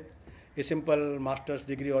person with a simple master's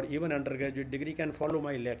degree or even undergraduate degree can follow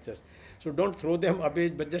my lectures. So don't throw them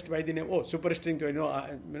away, but just by the name, oh, superstring,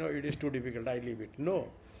 it is too difficult, I leave it. No,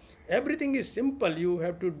 everything is simple, you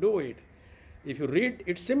have to do it. If you read,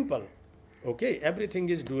 it's simple, okay, everything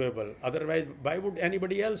is doable. Otherwise, why would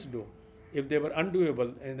anybody else do if they were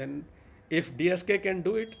undoable? And then if DSK can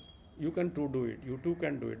do it, you can too do it, you too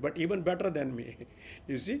can do it, but even better than me,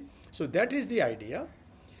 you see. So that is the idea.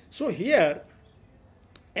 So here,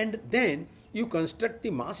 and then you construct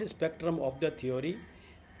the mass spectrum of the theory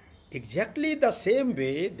exactly the same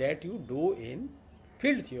way that you do in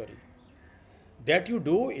field theory, that you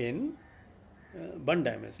do in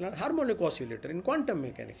one-dimensional harmonic oscillator in quantum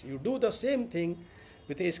mechanics. You do the same thing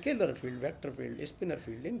with a scalar field, vector field, spinor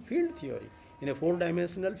field in field theory, in a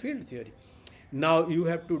four-dimensional field theory. Now you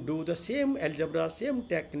have to do the same algebra, same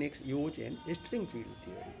techniques used in string field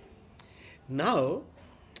theory. Now,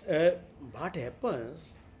 what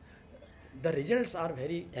happens, the results are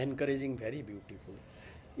very encouraging, very beautiful.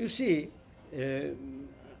 You see,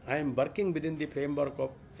 I am working within the framework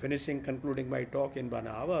of concluding my talk in 1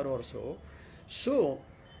 hour or so. So,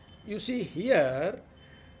 you see here,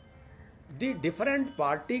 the different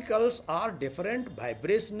particles are different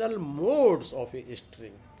vibrational modes of a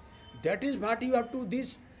string. That is what you have to,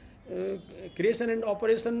 these creation and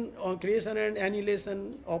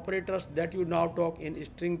annihilation operators that you now talk in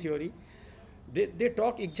string theory, they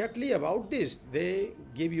talk exactly about this. They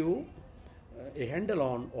give you a handle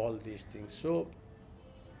on all these things. So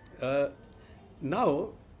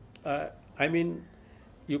now,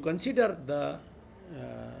 you consider the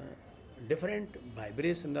different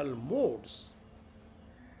vibrational modes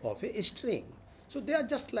of a string. So they are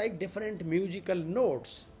just like different musical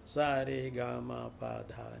notes. Sa, re, ga, ma, pa,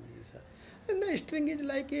 dha, ni, sa. And the string is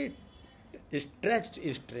like a stretched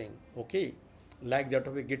string, okay, like that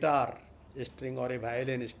of a guitar string or a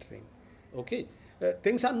violin string, okay.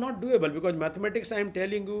 Things are not doable because mathematics, I am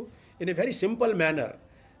telling you, in a very simple manner.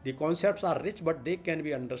 The concepts are rich, but they can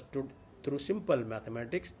be understood through simple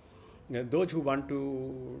mathematics. Those who want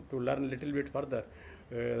to learn a little bit further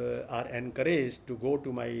are encouraged to go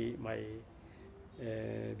to my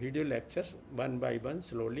video lectures one by one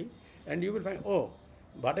slowly, and you will find, oh,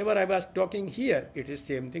 whatever I was talking here, it is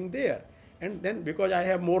same thing there. And then because I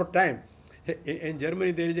have more time, in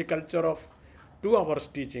Germany there is a culture of 2 hours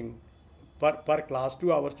teaching per class,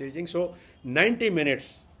 2 hours teaching. So 90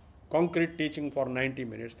 minutes, concrete teaching for 90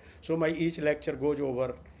 minutes. So my each lecture goes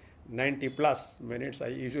over 90 plus minutes. I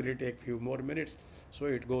usually take few more minutes. So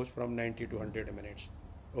it goes from 90 to 100 minutes.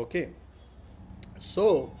 Okay.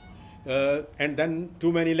 So, and then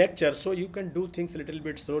too many lectures. So you can do things a little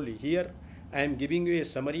bit slowly. Here I am giving you a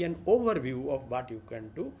summary and overview of what you can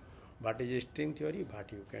do, what is string theory,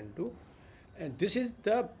 what you can do. And this is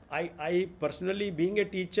the, I personally, being a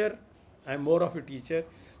teacher, I'm more of a teacher.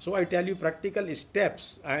 So I tell you practical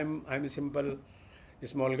steps. I'm a simple,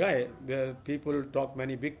 small guy. Where people talk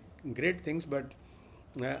many big, great things, but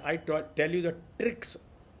I tell you the tricks,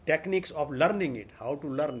 techniques of learning it, how to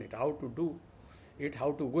learn it, how to do it,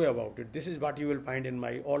 how to go about it. This is what you will find in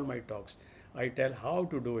all my talks. I tell how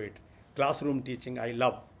to do it. Classroom teaching I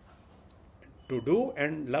love to do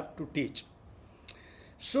and love to teach.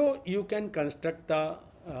 So you can construct the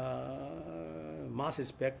mass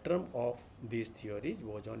spectrum of these theories: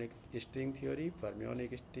 bosonic string theory,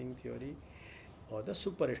 fermionic string theory, or the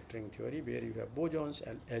superstring theory, where you have bosons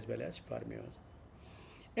as well as fermions.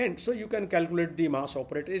 And so you can calculate the mass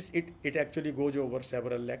operator. It actually goes over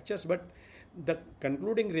several lectures, but the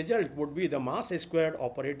concluding result would be the mass squared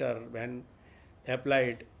operator when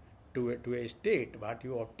applied to a state, what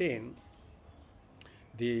you obtain,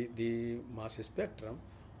 the mass spectrum.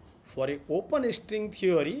 For a open string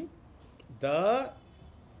theory, the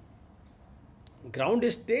ground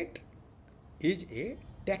state is a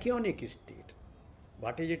tachyonic state.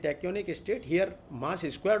 What is a tachyonic state? Here mass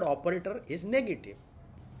squared operator is negative.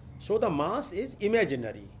 So the mass is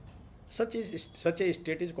imaginary. Such a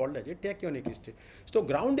state is called as a tachyonic state. So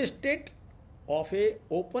ground state of a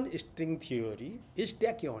open string theory is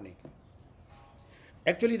tachyonic.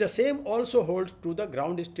 Actually the same also holds to the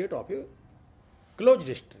ground state of a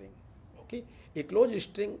closed string. Okay, a closed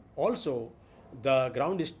string also, the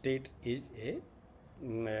ground state is a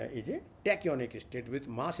tachyonic state with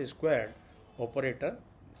mass squared operator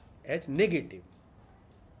as negative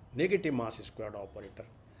mass squared operator.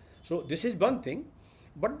 So this is one thing,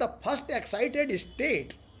 but the first excited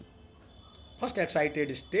state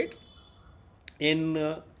in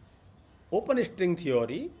open string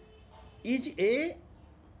theory is a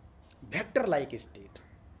vector-like state,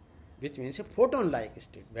 which means a photon-like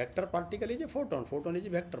state. Vector particle is a photon. Photon is a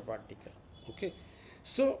vector particle. Okay,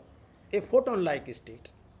 so a photon-like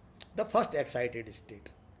state, the first excited state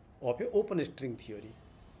of a open string theory.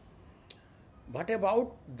 What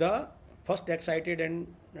about the first excited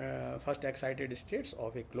states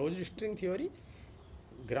of a closed string theory?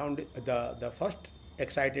 The first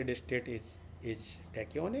excited state is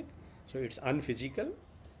tachyonic, so it's unphysical.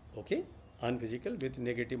 Okay, unphysical with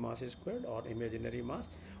negative mass squared or imaginary mass.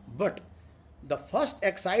 But the first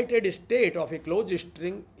excited state of a closed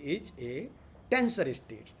string is a tensor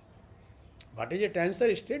state. What is a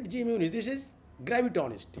tensor state? G mu nu. This is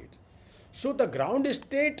graviton state. So the ground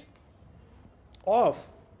state of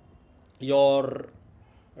your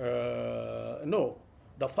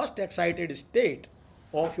the first excited state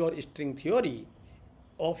of your string theory,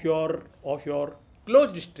 of your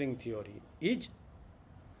closed string theory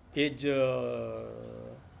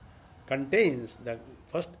contains, the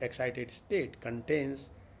first excited state contains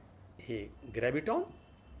a graviton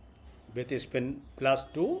with a spin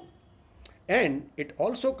 +2, and it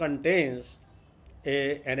also contains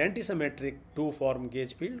an antisymmetric two-form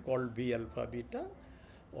gauge field called B alpha beta,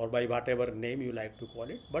 or by whatever name you like to call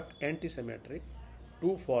it, but antisymmetric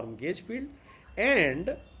two-form gauge field,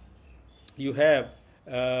 and you have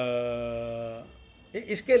a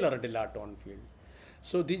scalar dilaton field.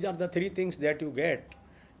 So these are the three things that you get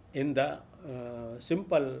in the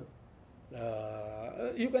simple.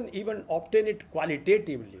 You can even obtain it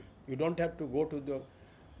qualitatively. You don't have to go to the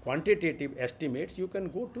quantitative estimates. You can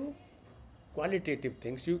go to qualitative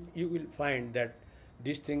things. You will find that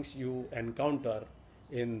these things you encounter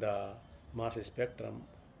in the mass spectrum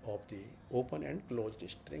of the open and closed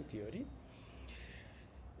string theory.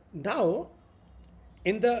 Now,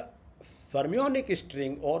 in the fermionic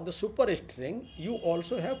string or the superstring, you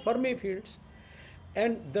also have Fermi fields.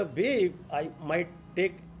 And the way I might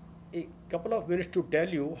take a couple of minutes to tell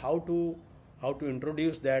you how to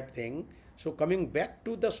introduce that thing. So coming back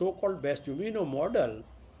to the so-called Best-Juveno model,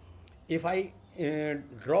 if I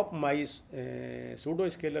drop my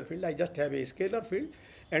pseudo-scalar field, I just have a scalar field,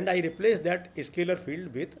 and I replace that scalar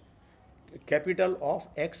field with capital of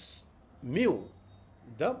X mu,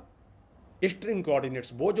 the string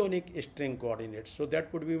coordinates, bosonic string coordinates. So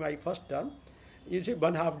that would be my first term. You see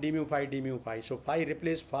 1/2 d mu phi. So phi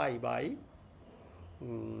replace phi by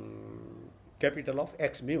capital of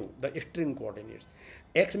x mu, the string coordinates.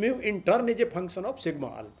 X mu in turn is a function of sigma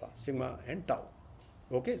alpha, sigma and tau.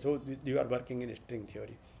 Okay, so you are working in string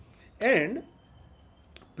theory. And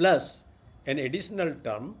plus an additional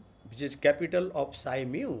term which is capital of psi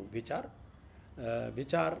mu, which are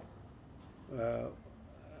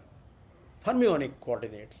fermionic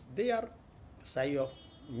coordinates. They are psi of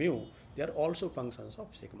mu. They are also functions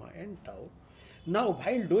of sigma and tau. Now,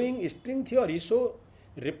 while doing string theory, so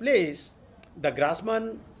replace the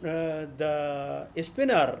Grassmann, the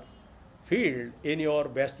spinor field in your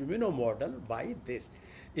Best-Jumino model by this.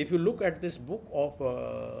 If you look at this book of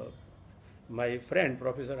my friend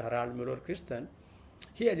Professor Harald Müller-Christian,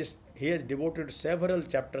 he has devoted several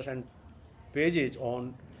chapters and pages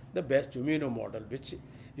on the Best-Jumino model, which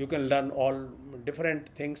you can learn all different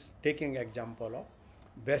things, taking example of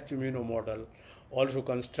Best-Jumino model, also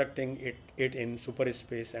constructing it in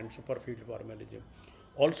superspace and superfield formalism,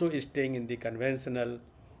 also staying in the conventional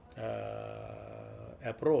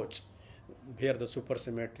approach where the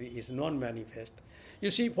supersymmetry is non-manifest.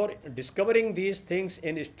 You see, for discovering these things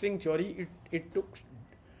in string theory, it took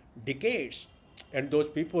decades. And those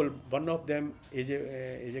people, one of them is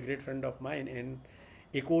a great friend of mine in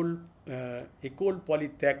École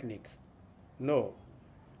Polytechnique.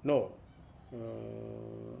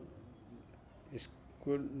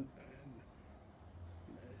 School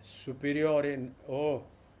superior in,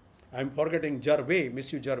 I'm forgetting, Gervais,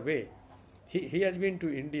 Monsieur Gervais. He has been to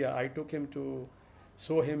India. I took him to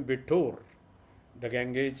show him Bitur, the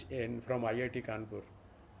Ganges from IIT Kanpur,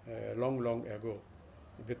 long ago,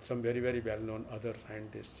 with some very, very well-known other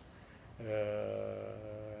scientists.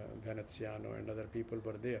 Veneziano and other people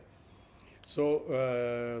were there. So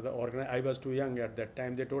I was too young at that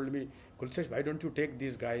time. They told me, Kulshreshtha, why don't you take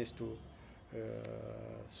these guys to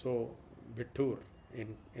show Bitur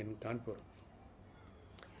in Kanpur?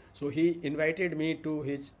 So he invited me to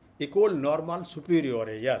his École Normale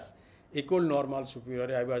Supérieure. Yes, École Normale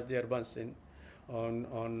Supérieure. I was there once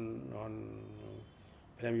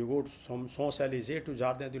when you go from Champs-Élysées to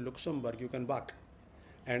Jardin du Luxembourg, you can walk.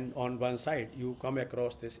 And on one side, you come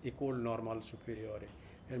across this École Normale Supérieure.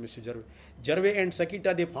 And Mr. Gervais and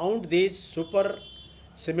Sakita, they found these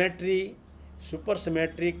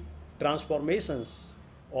supersymmetric transformations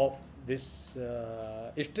of this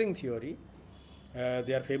string theory.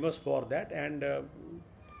 They are famous for that. And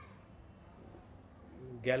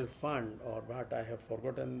Gelfand, or what, I have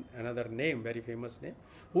forgotten another name, very famous name,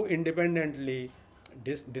 who independently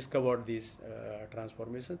discovered these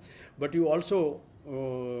transformations. But you also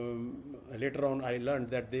later on I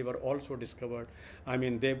learned that they were also discovered,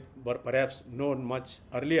 they were perhaps known much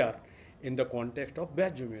earlier in the context of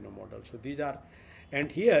Best-Jumino model. So these are,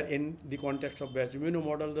 and here in the context of Best-Jumino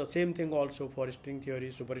model, the same thing also for string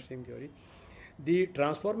theory, superstring theory. The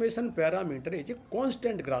transformation parameter is a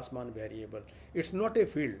constant Grassmann variable. It's not a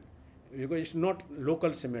field, because it's not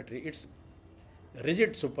local symmetry. It's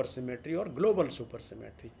rigid supersymmetry or global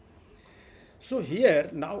supersymmetry. So here,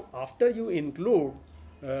 now after you include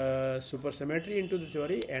supersymmetry into the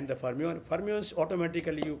theory and the fermions,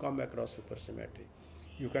 automatically you come across supersymmetry.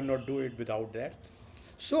 You cannot do it without that.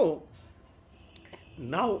 So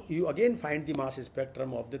now you again find the mass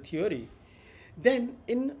spectrum of the theory. Then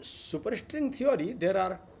in superstring theory, there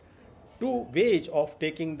are two ways of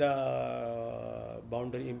taking the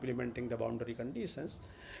boundary, implementing the boundary conditions.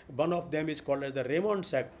 One of them is called as the Raymond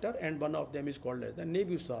sector and one of them is called as the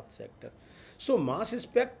Nebuchadnezzar sector. So mass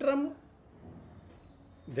spectrum,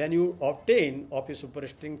 then you obtain of a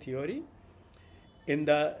superstring theory, in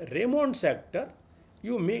the Raymond sector,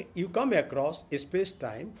 you come across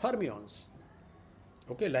space-time fermions,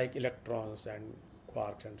 okay, like electrons and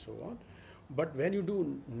quarks and so on. But when you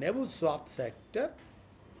do Nebuchadnezzar sector,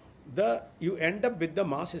 you end up with the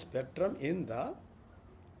mass spectrum in the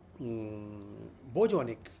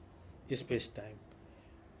bosonic space-time.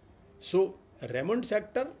 So Raymond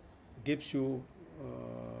sector gives you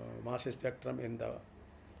mass spectrum in the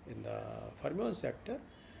fermion sector,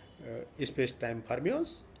 space-time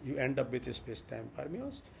fermions, you end up with space-time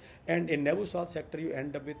fermions, and in Nebuchadnezzar sector you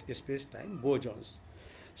end up with space-time bosons.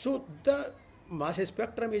 So the mass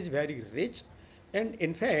spectrum is very rich, and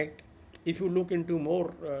in fact, if you look into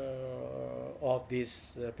more of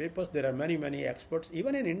these papers, there are many experts,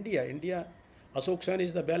 even in India, Ashok Sen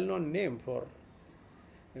is the well-known name for,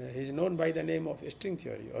 he is known by the name of string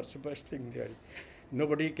theory or superstring theory.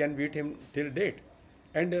 Nobody can beat him till date.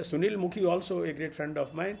 And Sunil Mukhi, also a great friend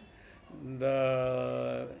of mine,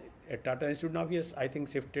 at Tata Institute. Now he has, I think,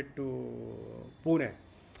 shifted to Pune.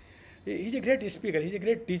 He's a great speaker. He's a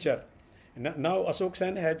great teacher. Now Ashok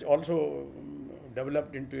Sen has also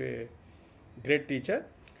developed into a great teacher.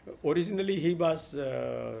 Originally he was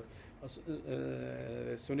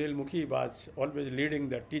Sunil Mukhi was always leading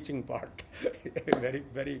the teaching part. A very,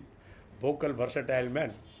 very vocal, versatile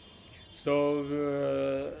man.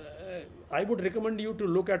 So I would recommend you to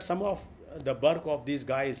look at some of the work of these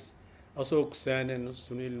guys, Ashok Sen and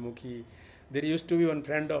Sunil Mukhi. There used to be one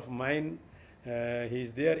friend of mine. He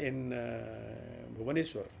is there in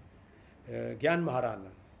Bhubaneswar, Gyan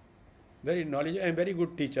Maharana. Very knowledgeable and very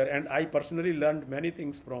good teacher. And I personally learned many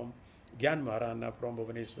things from Gyan Maharana from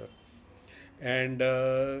Bhubaneswar. And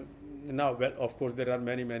now, well, of course, there are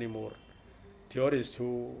many, many more theorists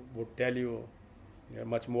who would tell you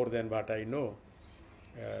much more than what I know.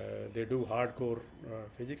 They do hardcore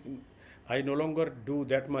physics. I no longer do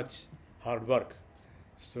that much hard work.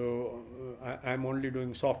 So I'm only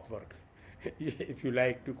doing soft work, if you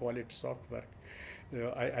like to call it soft work.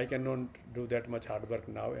 I cannot do that much hard work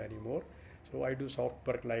now anymore. So I do soft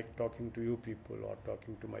work like talking to you people or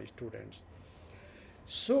talking to my students.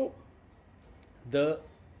 So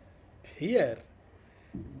here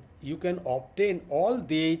you can obtain all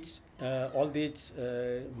these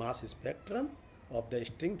mass spectrum of the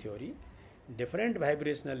string theory, different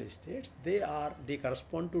vibrational states. They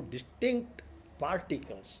correspond to distinct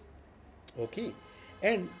particles. Okay,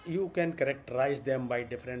 and you can characterize them by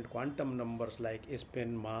different quantum numbers like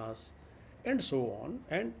spin, mass, and so on.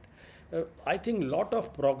 And I think lot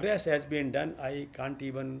of progress has been done. I can't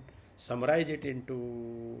even summarize it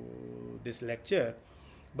into this lecture,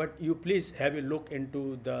 but you please have a look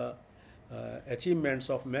into the achievements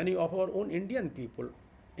of many of our own Indian people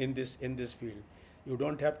in this field. You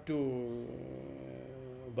don't have to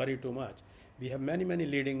worry too much. We have many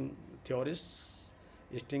leading theorists,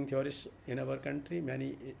 string theorists in our country,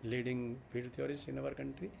 many leading field theorists in our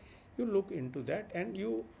country. You look into that and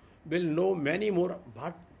you will know many more.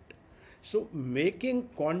 But so making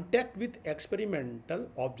contact with experimental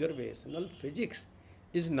observational physics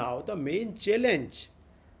is now the main challenge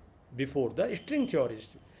before the string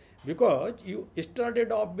theorists, because you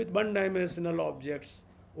started off with one-dimensional objects,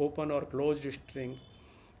 open or closed string,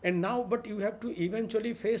 and now but you have to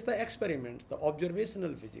eventually face the experiments, the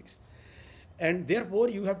observational physics, and therefore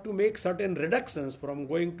you have to make certain reductions from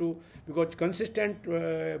going to, because consistent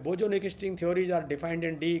bosonic string theories are defined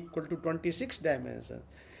in D equal to 26 dimensions,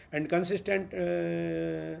 and consistent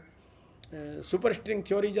superstring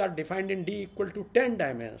theories are defined in D equal to 10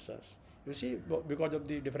 dimensions. You see, because of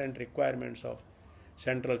the different requirements of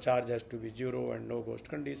central charge has to be 0 and no ghost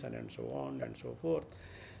condition and so on and so forth.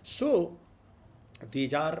 So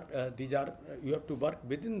these are you have to work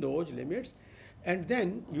within those limits, and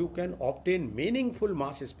then you can obtain meaningful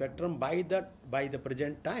mass spectrum by the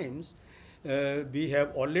present times. We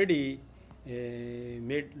have already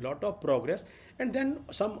made lot of progress. And then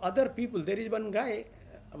some other people, there is one guy,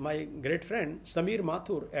 my great friend Samir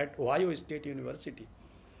Mathur at Ohio State University.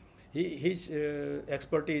 His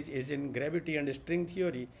expertise is in gravity and string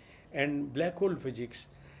theory and black hole physics,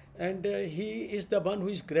 and he is the one who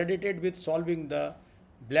is credited with solving the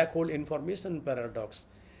black hole information paradox.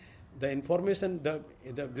 The information, the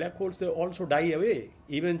black holes, they also die away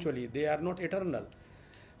eventually. They are not eternal.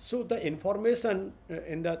 So the information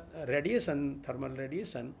in the radiation, thermal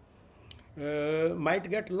radiation, might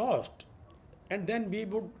get lost, and then we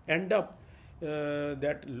would end up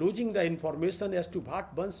that losing the information as to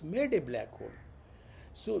what once made a black hole.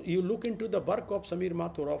 So you look into the work of Samir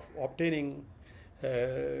Mathur of obtaining,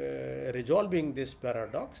 resolving this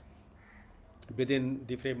paradox within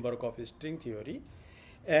the framework of string theory,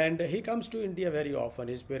 and he comes to India very often.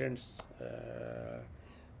 His parents,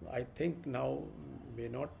 I think now may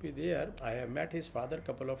not be there. I have met his father a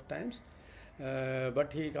couple of times,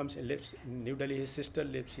 but he comes and lives in New Delhi. His sister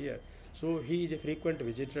lives here. So he is a frequent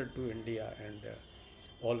visitor to India and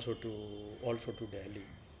also to Delhi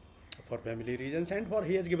for family reasons, and for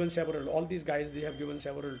he has given several, all these guys, they have given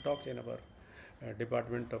several talks in our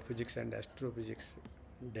Department of Physics and Astrophysics,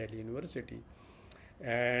 Delhi University.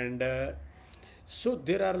 And so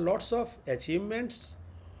there are lots of achievements,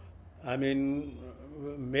 I mean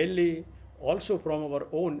mainly also from our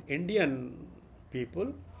own Indian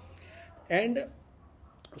people. And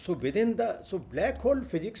so black hole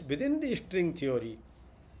physics within the string theory,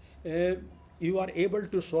 you are able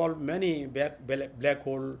to solve many black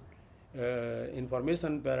hole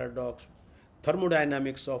information paradox,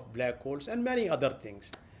 thermodynamics of black holes, and many other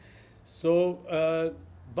things. So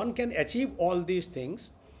one can achieve all these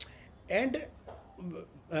things, and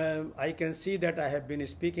I can see that I have been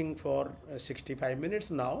speaking for 65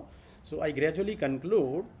 minutes now, so I gradually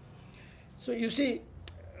conclude. So you see,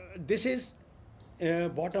 this is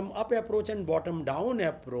bottom up approach and bottom down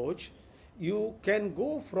approach. You can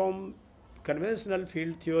go from conventional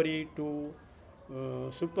field theory to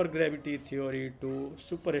supergravity theory to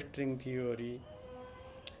superstring theory,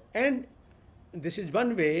 and this is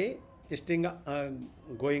one way string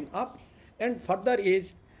going up, and further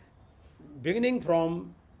is beginning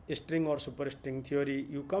from string or superstring theory,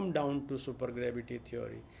 you come down to supergravity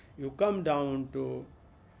theory, you come down to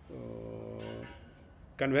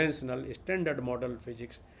conventional standard model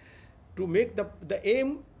physics. To make the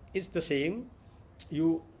aim is the same.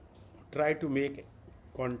 You try to make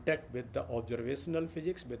contact with the observational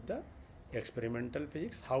physics, with the experimental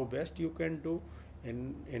physics, how best you can do,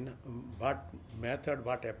 in what method,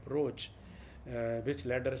 what approach, which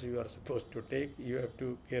ladders you are supposed to take, you have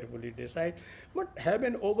to carefully decide, but have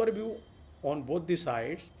an overview on both the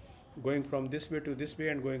sides, going from this way to this way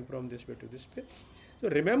and going from this way to this way. So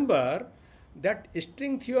remember that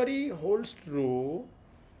string theory holds true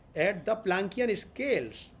at the Planckian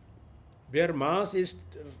scales, where mass is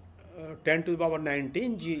 10 to the power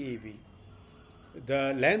 19 GeV.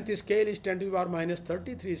 The length scale is 10 to the power minus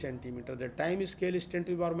 33 centimeter. The time scale is 10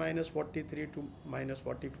 to the power minus 43 to minus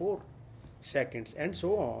 44 seconds, and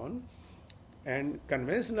so on. And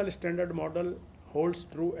conventional standard model holds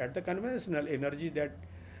true at the conventional energy that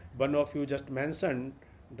one of you just mentioned,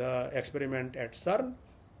 the experiment at CERN.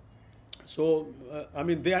 So, I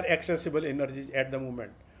mean, they are accessible energies at the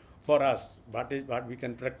moment for us, what we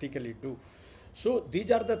can practically do. So,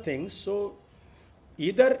 these are the things. So,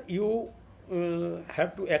 either you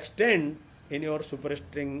have to extend in your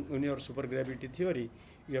superstring, in your supergravity theory,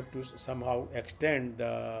 you have to somehow extend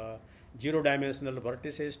the zero-dimensional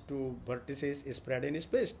vertices to vertices spread in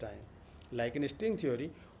space-time, like in string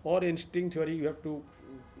theory, or in string theory you have to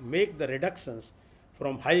make the reductions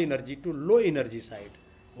from high energy to low energy side.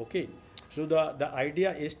 Okay, so the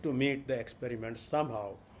idea is to meet the experiment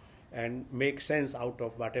somehow and make sense out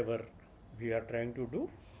of whatever we are trying to do.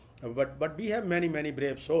 But we have many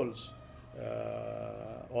brave souls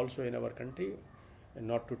also in our country,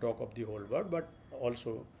 not to talk of the whole world, but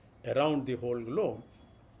also around the whole globe.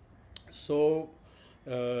 So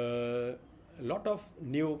lot of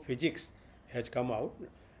new physics has come out.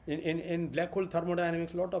 In black hole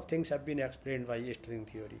thermodynamics, lot of things have been explained by string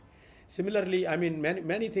theory. Similarly, I mean,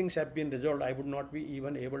 many things have been resolved. I would not be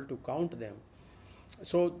even able to count them.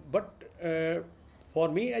 So, but for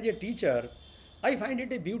me as a teacher, I find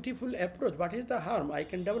it a beautiful approach. What is the harm? I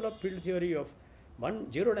can develop field theory of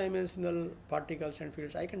zero-dimensional particles and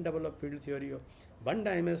fields. I can develop field theory of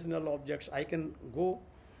one-dimensional objects. I can go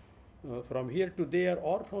from here to there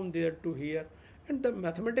or from there to here. And the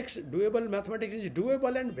mathematics is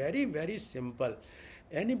doable and very simple.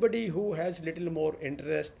 Anybody who has little more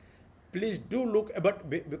interest, please do look. But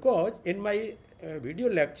because in my video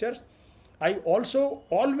lectures, I also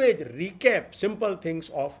always recap simple things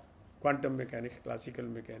of quantum mechanics, classical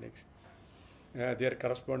mechanics, their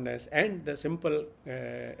correspondence, and the simple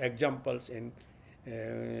examples in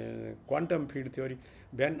quantum field theory.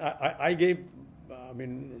 When I gave, I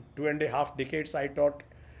mean, 2.5 decades I taught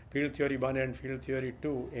field theory 1 and field theory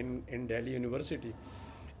 2 in Delhi University.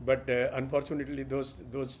 But unfortunately, those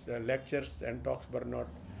lectures and talks were not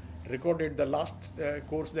recorded. The last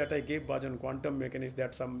course that I gave was on quantum mechanics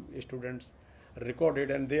that some students recorded,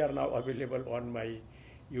 and they are now available on my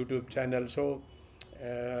YouTube channel. So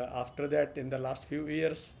after that, in the last few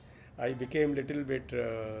years, I became little bit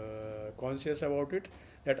conscious about it,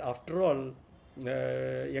 that after all,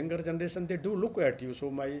 younger generation, they do look at you.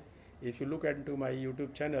 So if you look into my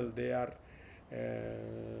YouTube channel, they are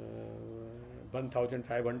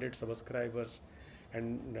 1,500 subscribers,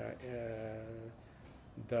 and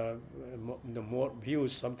the more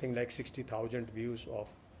views, something like 60,000 views of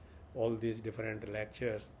all these different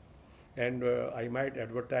lectures. And I might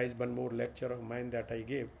advertise one more lecture of mine that I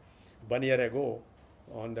gave 1 year ago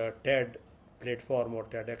on the TED platform or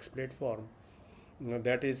TEDx platform.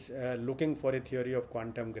 That is looking for a theory of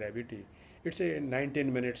quantum gravity. It's a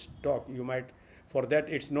 19 minutes talk. You might, for that,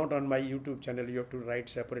 it's not on my YouTube channel. You have to write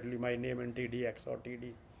separately my name and TDX or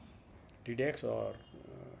TDX or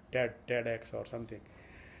TEDx or something.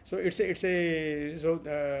 So you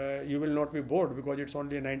will not be bored because it's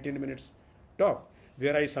only a 19 minutes talk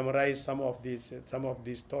where I summarize some of these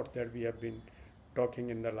thoughts that we have been talking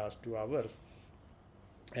in the last 2 hours.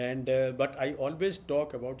 And but I always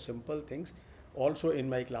talk about simple things. Also in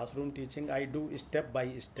my classroom teaching, I do step by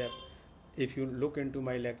step. If you look into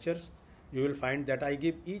my lectures, you will find that I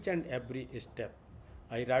give each and every step.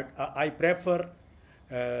 I prefer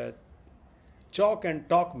uh, chalk and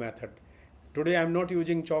talk method. Today I am not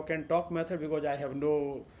using chalk and talk method because I have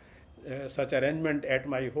no such arrangement at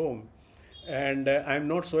my home, and I am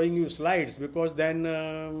not showing you slides because then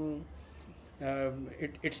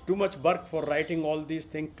it's too much work for writing all these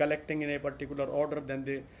things, collecting in a particular order, then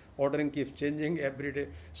the ordering keeps changing every day.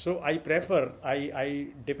 So I prefer, I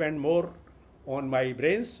depend more on my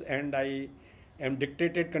brains, and I am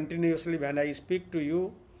dictated continuously when I speak to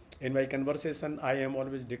you. In my conversation, I am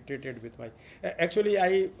always dictated with my. Actually,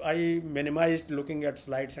 I minimized looking at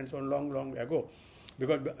slides and so on long ago,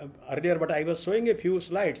 because earlier, but I was showing a few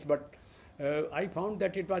slides, but I found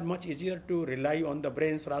that it was much easier to rely on the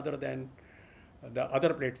brains rather than the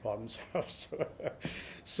other platforms.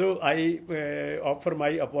 So I offer my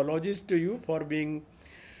apologies to you for being.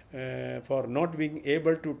 For not being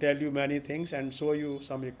able to tell you many things and show you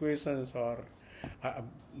some equations, or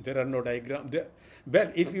there are no diagrams.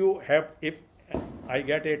 Well, if I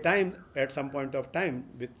get a time at some point of time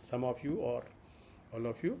with some of you or all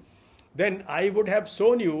of you, then I would have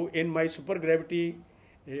shown you in my supergravity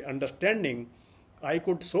understanding, I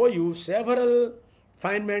could show you several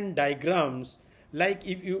Feynman diagrams, like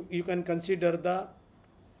if you can consider the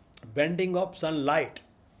bending of sunlight,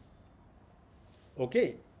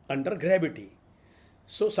 okay, under gravity.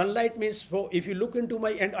 So sunlight means, so if you look into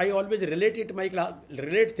my, and I always relate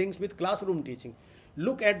things with classroom teaching.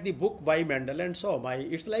 Look at the book by Mendel and so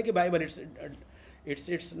it's like a Bible.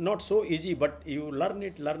 It's not so easy, but you learn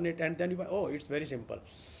it, and then you find, oh, it's very simple.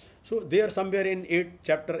 So there somewhere in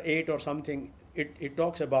chapter 8 or something, it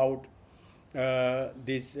talks about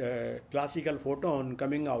this classical photon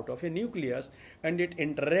coming out of a nucleus, and it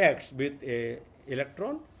interacts with a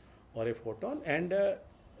electron or a photon, and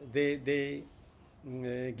they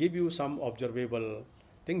give you some observable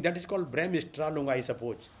thing that is called Bremsstrahlung, I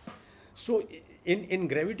suppose. So in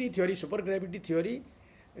gravity theory, supergravity theory,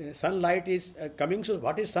 sunlight is coming. So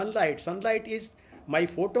what is sunlight? Sunlight is, my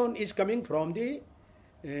photon is coming from the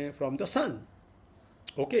sun,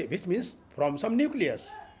 okay, which means from some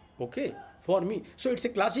nucleus, okay, for me. So it's a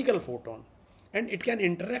classical photon, and it can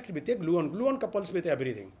interact with a gluon. Gluon couples with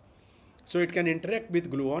everything. So it can interact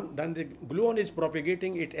with gluon, then the gluon is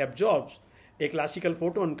propagating, it absorbs a classical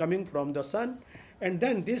photon coming from the sun, and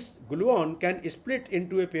then this gluon can split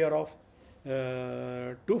into a pair of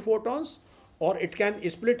two photons, or it can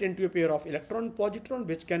split into a pair of electron-positron,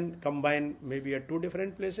 which can combine maybe at two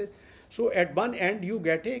different places. So at one end you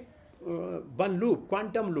get a one loop,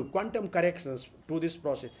 quantum corrections to this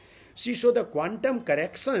process. See, so the quantum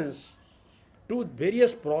corrections to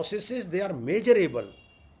various processes, they are measurable.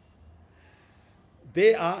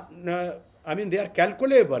 They are, they are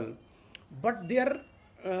calculable, but their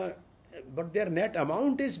net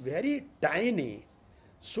amount is very tiny.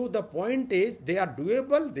 So the point is, they are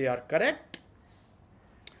doable, they are correct,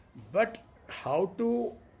 but how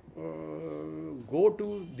to go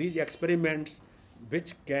to these experiments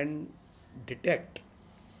which can detect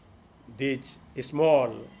these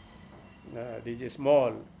small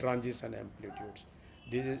transition amplitudes,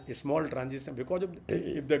 these small transition, because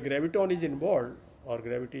if the graviton is involved or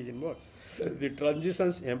gravity is involved, the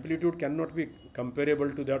transitions amplitude cannot be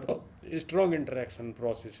comparable to that of strong interaction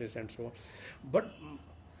processes and so on. But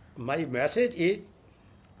my message is,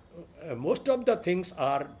 most of the things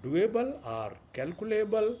are doable, are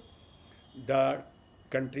calculable. The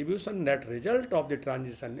contribution net result of the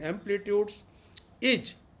transition amplitudes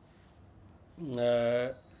is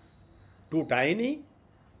too tiny,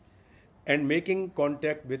 and making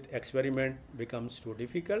contact with experiment becomes too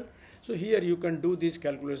difficult. So here you can do these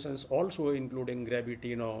calculations also, including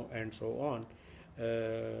gravity now and so on.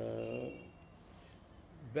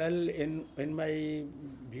 Well, in my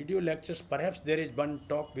video lectures, perhaps there is one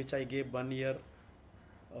talk which I gave 1 year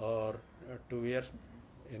or 2 years,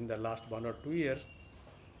 in the last 1 or 2 years,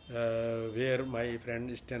 where my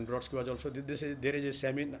friend Sten Brodsky was also. There is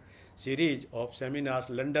a series of seminars,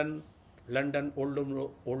 London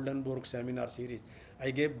Oldenburg seminar series.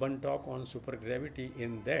 I gave one talk on supergravity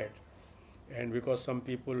in that, and because some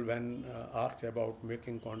people, when asked about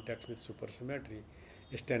making contacts with supersymmetry,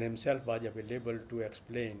 Sten himself was available to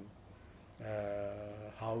explain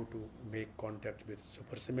how to make contact with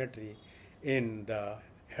supersymmetry in the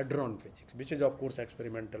hadron physics, which is of course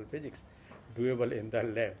experimental physics, doable in the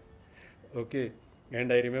lab. Okay,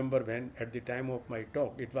 and I remember when at the time of my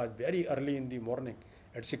talk, it was very early in the morning,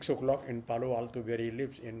 at 6 o'clock in Palo Alto, where he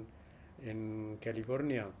lives in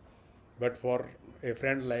California. But for a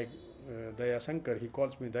friend like Daya Shankar, he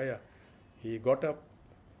calls me Daya. He got up,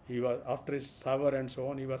 he was, after his shower and so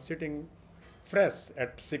on, he was sitting fresh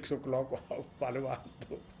at 6 o'clock of Palo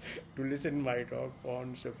Alto to listen my talk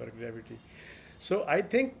on supergravity. So I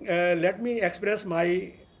think let me express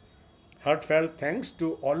my heartfelt thanks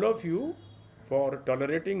to all of you for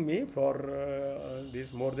tolerating me for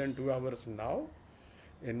these more than 2 hours now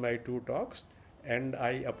in my two talks. And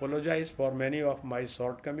I apologize for many of my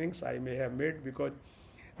shortcomings I may have made, because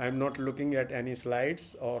I'm not looking at any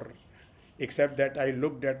slides, or except that I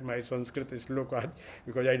looked at my Sanskrit shlokas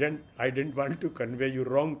because I didn't want to convey you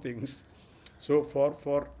wrong things. So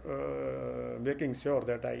for making sure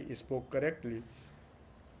that I spoke correctly.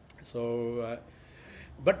 So,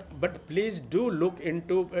 but please do look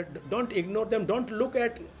into. Don't ignore them. Don't look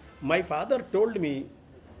at. My father told me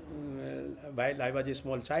while I was a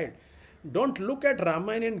small child, don't look at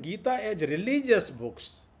Ramayana and Gita as religious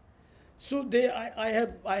books. So I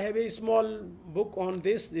have a small book on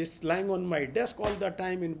this. It's lying on my desk all the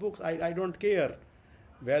time in books. I don't care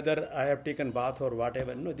whether I have taken bath or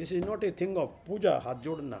whatever. No, this is not a thing of puja, hath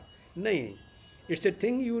jodna. No, it's a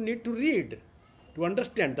thing you need to read to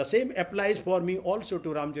understand. The same applies for me also to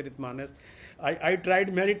Ramcharitmanas. I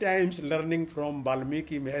tried many times learning from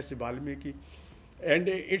Valmiki, Maharishi Valmiki, and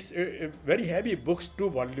it's very heavy books,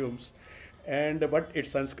 2 volumes, but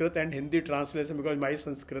it's Sanskrit and Hindi translation, because my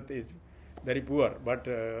Sanskrit is very poor, but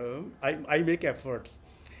I make efforts,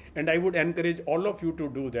 and I would encourage all of you to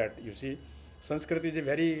do that. You see, Sanskrit is a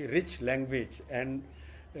very rich language, and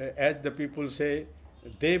as the people say,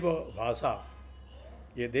 Deva Bhasa,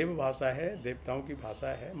 ये देव भाषा है, देवताओं की भाषा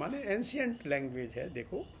है, माने ancient language है.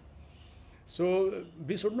 देखो, so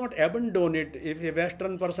we should not abandon it. If a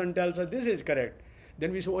Western person tells us this is correct,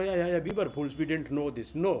 then we say, oh yeah, we were fools, we didn't know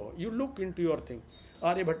this. No, you look into your thing.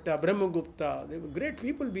 Aryabhatta, Brahmagupta, they were great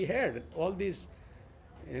people we had. All these,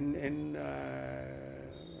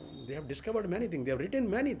 they have discovered many things, they have written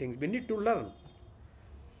many things. We need to learn.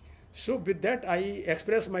 So with that, I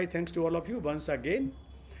express my thanks to all of you once again.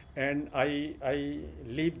 And I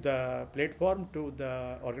leave the platform to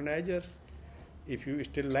the organizers. If you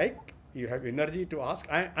still like, you have energy to ask.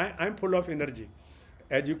 I'm full of energy,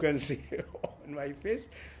 as you can see on my face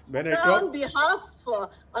when I talk.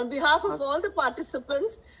 On behalf of all the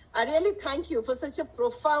participants, I really thank you for such a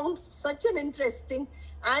profound, such an interesting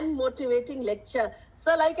and motivating lecture.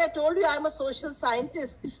 So like I told you, I'm a social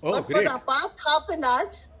scientist. But great. For the past half an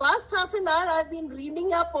hour, I've been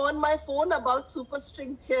reading up on my phone about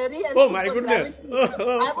superstring theory and my goodness.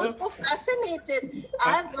 I was so fascinated.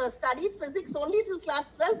 I have studied physics only till class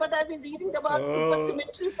 12, but I've been reading about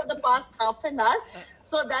supersymmetry for the past half an hour.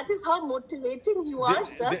 So that is how motivating you are,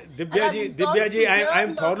 sir. Divyaji,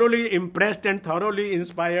 I'm thoroughly impressed and thoroughly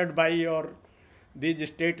inspired by these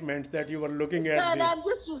statements that you were looking at. And I'm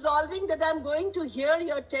just resolving that I'm going to hear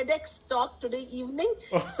your TEDx talk today evening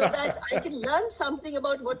so that I can learn something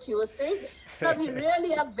about what you were saying. So we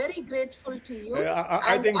really are very grateful to you.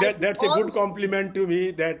 I think that's a good compliment to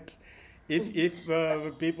me, that if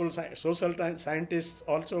people, social scientists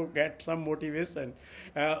also get some motivation.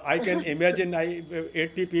 I can imagine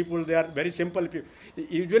 80 people, they are very simple people.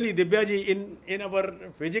 Usually, Divyaji, in our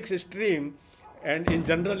physics stream and in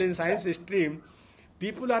general in science stream,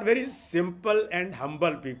 people are very simple and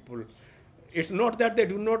humble people. It's not that they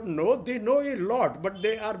do not know, they know a lot, but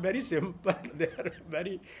they are very simple, they are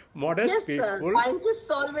very modest people. Yes, sir. Scientists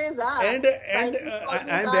always are. And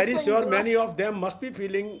I'm very sure many of them must be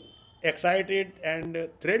feeling excited and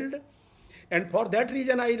thrilled. And for that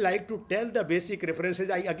reason, I like to tell the basic references.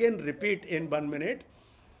 I again repeat in 1 minute.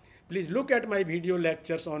 Please look at my video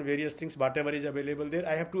lectures on various things, whatever is available there.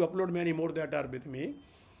 I have to upload many more that are with me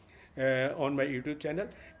on my YouTube channel.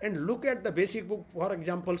 And look at the basic book, for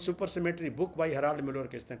example, Supersymmetry book by Harald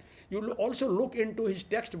Müller-Kirsten. You will also look into his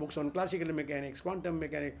textbooks on classical mechanics, quantum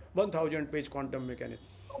mechanics, 1000-page quantum mechanics.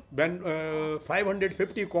 When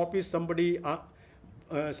 550 copies somebody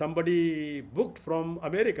booked from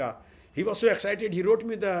America, he was so excited, he wrote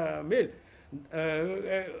me the mail.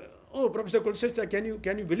 Oh, Professor Kulshreshtha,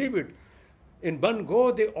 can you believe it? In one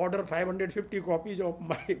go, they order 550 copies of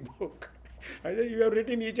my book. I said, you have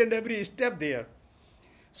written each and every step there.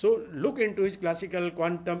 So look into his classical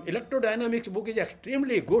quantum. Electrodynamics book is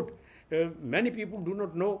extremely good. Many people do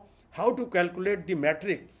not know how to calculate the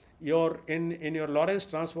matrix. In your Lorentz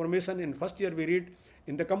transformation, in first year we read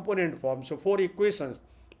in the component form. So 4 equations.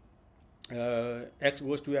 X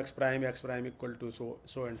goes to x prime equal to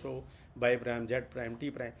so and so, y prime, z prime, t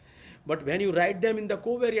prime. But when you write them in the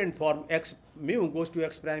covariant form, x mu goes to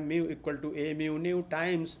x prime mu equal to a mu nu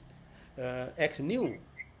times x nu.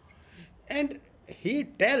 And he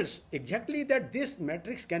tells exactly that this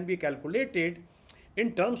matrix can be calculated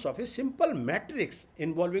in terms of a simple matrix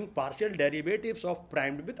involving partial derivatives of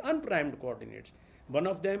primed with unprimed coordinates. One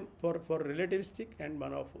of them for relativistic and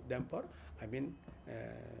one of them for,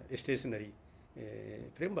 stationary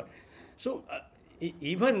framework. So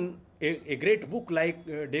even a great book like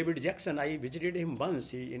David Jackson, I visited him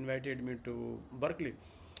once. He invited me to Berkeley.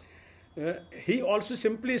 He also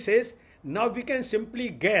simply says, now we can simply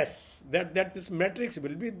guess that this matrix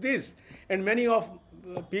will be this. And many of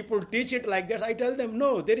people teach it like that. I tell them,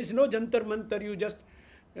 no, there is no jantar mantar. You just,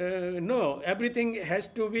 no, everything has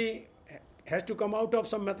to come out of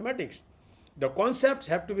some mathematics. The concepts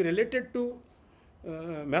have to be related to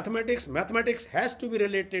mathematics. Mathematics has to be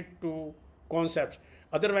related to concepts.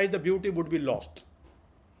 Otherwise, the beauty would be lost.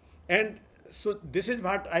 And so this is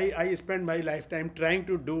what I spend my lifetime trying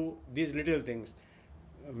to do, these little things.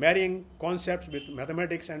 Marrying concepts with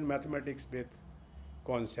mathematics and mathematics with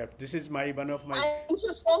concept. This is one of my... Thank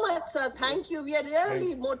you so much, sir. Thank you. We are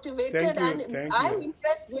really motivated, and I'm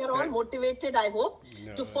impressed. They are all motivated, I hope,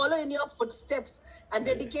 to follow in your footsteps and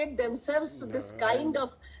dedicate themselves to this kind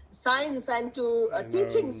of science and to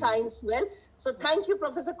teaching science well. So thank you,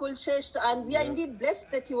 Professor Kulshreshtha, and we are indeed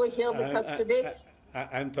blessed that you were here with us today.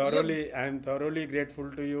 I'm thoroughly grateful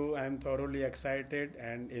to you. I'm thoroughly excited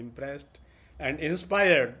and impressed and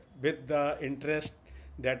inspired with the interest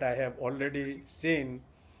that I have already seen.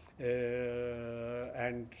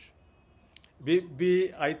 And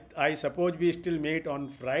I suppose we still meet on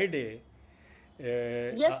Friday.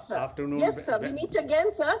 Yes, sir. Afternoon. Yes, sir. We meet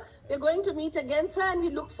again, sir. We're going to meet again, sir, and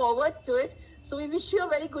we look forward to it. So we wish you a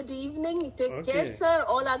very good evening. Take care, sir.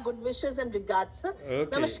 All our good wishes and regards, sir.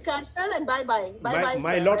 Namaskar, sir, and bye-bye. Bye-bye,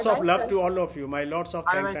 my sir. lots of love to all of you. My lots of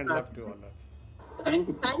thanks and love to all of you. Thank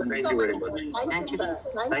you so very much. Thank you, sir.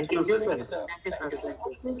 Thank you, sir.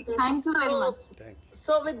 Thank you very much. Thank you.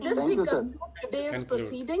 So with this, we conclude today's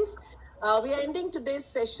proceedings. We are ending today's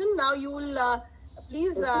session. Now you will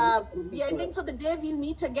please be ending for the day. We'll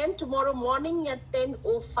meet again tomorrow morning at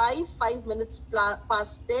 10:05, 5 minutes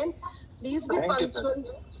past 10. Please be punctual.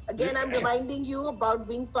 Again, I'm reminding you about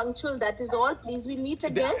being punctual. That is all. Please, we'll meet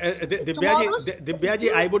again.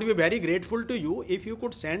 Divyaji, I would be very grateful to you if you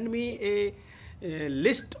could send me a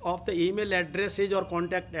list of the email addresses or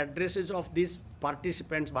contact addresses of these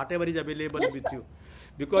participants, whatever is available with you.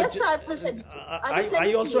 Because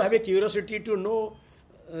I also have a curiosity to know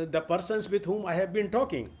the persons with whom I have been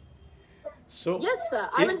talking. So yes, sir.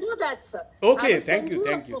 I will do that, sir. Okay, thank you.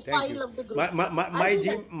 My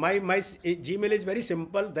Gmail is very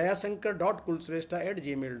simple: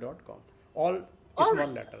 dayasankar.kulshreshtha@gmail.com. All small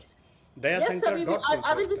letters. Dayasankar.kulshreshtha.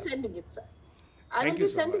 I will be sending it, sir. I will be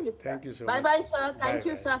sending it, sir. Thank you so much. Bye-bye, sir. Thank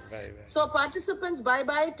you, sir. So participants,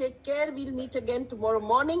 bye-bye. Take care. We'll meet again tomorrow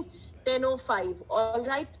morning, 10:05. All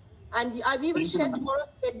right? And we will share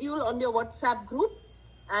tomorrow's schedule on your WhatsApp group.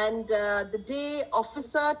 And the day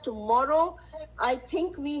officer tomorrow, I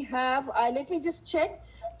think we have, let me just check.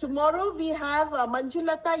 Tomorrow we have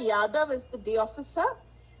Manjulata Yadav as the day officer.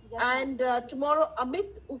 Yes. And tomorrow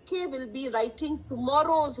Amit Uke will be writing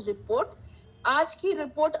tomorrow's report. आज की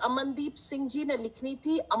report Amandeep Singh ji ने लिखनी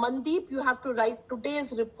थी. Amandeep, you have to write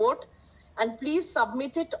today's report and please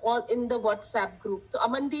submit it all in the WhatsApp group. तो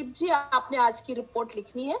अमनदीप जी, आपने आज की report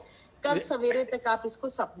लिखनी है. कल सवेरे तक आप इसको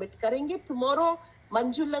सबमिट करेंगे. Tomorrow,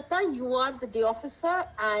 Manjulata, you are the day officer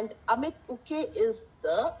and Amit Uke is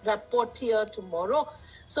the rapporteur tomorrow.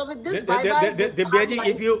 So with this, bye-bye. Divyaji,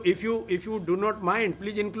 if you do not mind,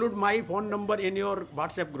 please include my phone number in your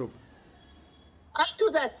WhatsApp group. I'll do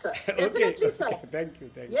that, sir. Definitely, sir. Okay. Thank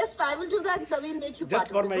you. Yes, I will do that, sir. We'll make you just part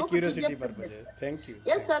for of the my group. Curiosity purposes. Thank you.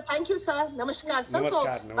 Yes, sir. Thank you, sir. Namaskar, sir. Namaskar. So,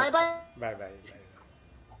 bye-bye. Bye-bye.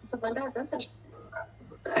 So,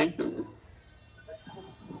 Thank you.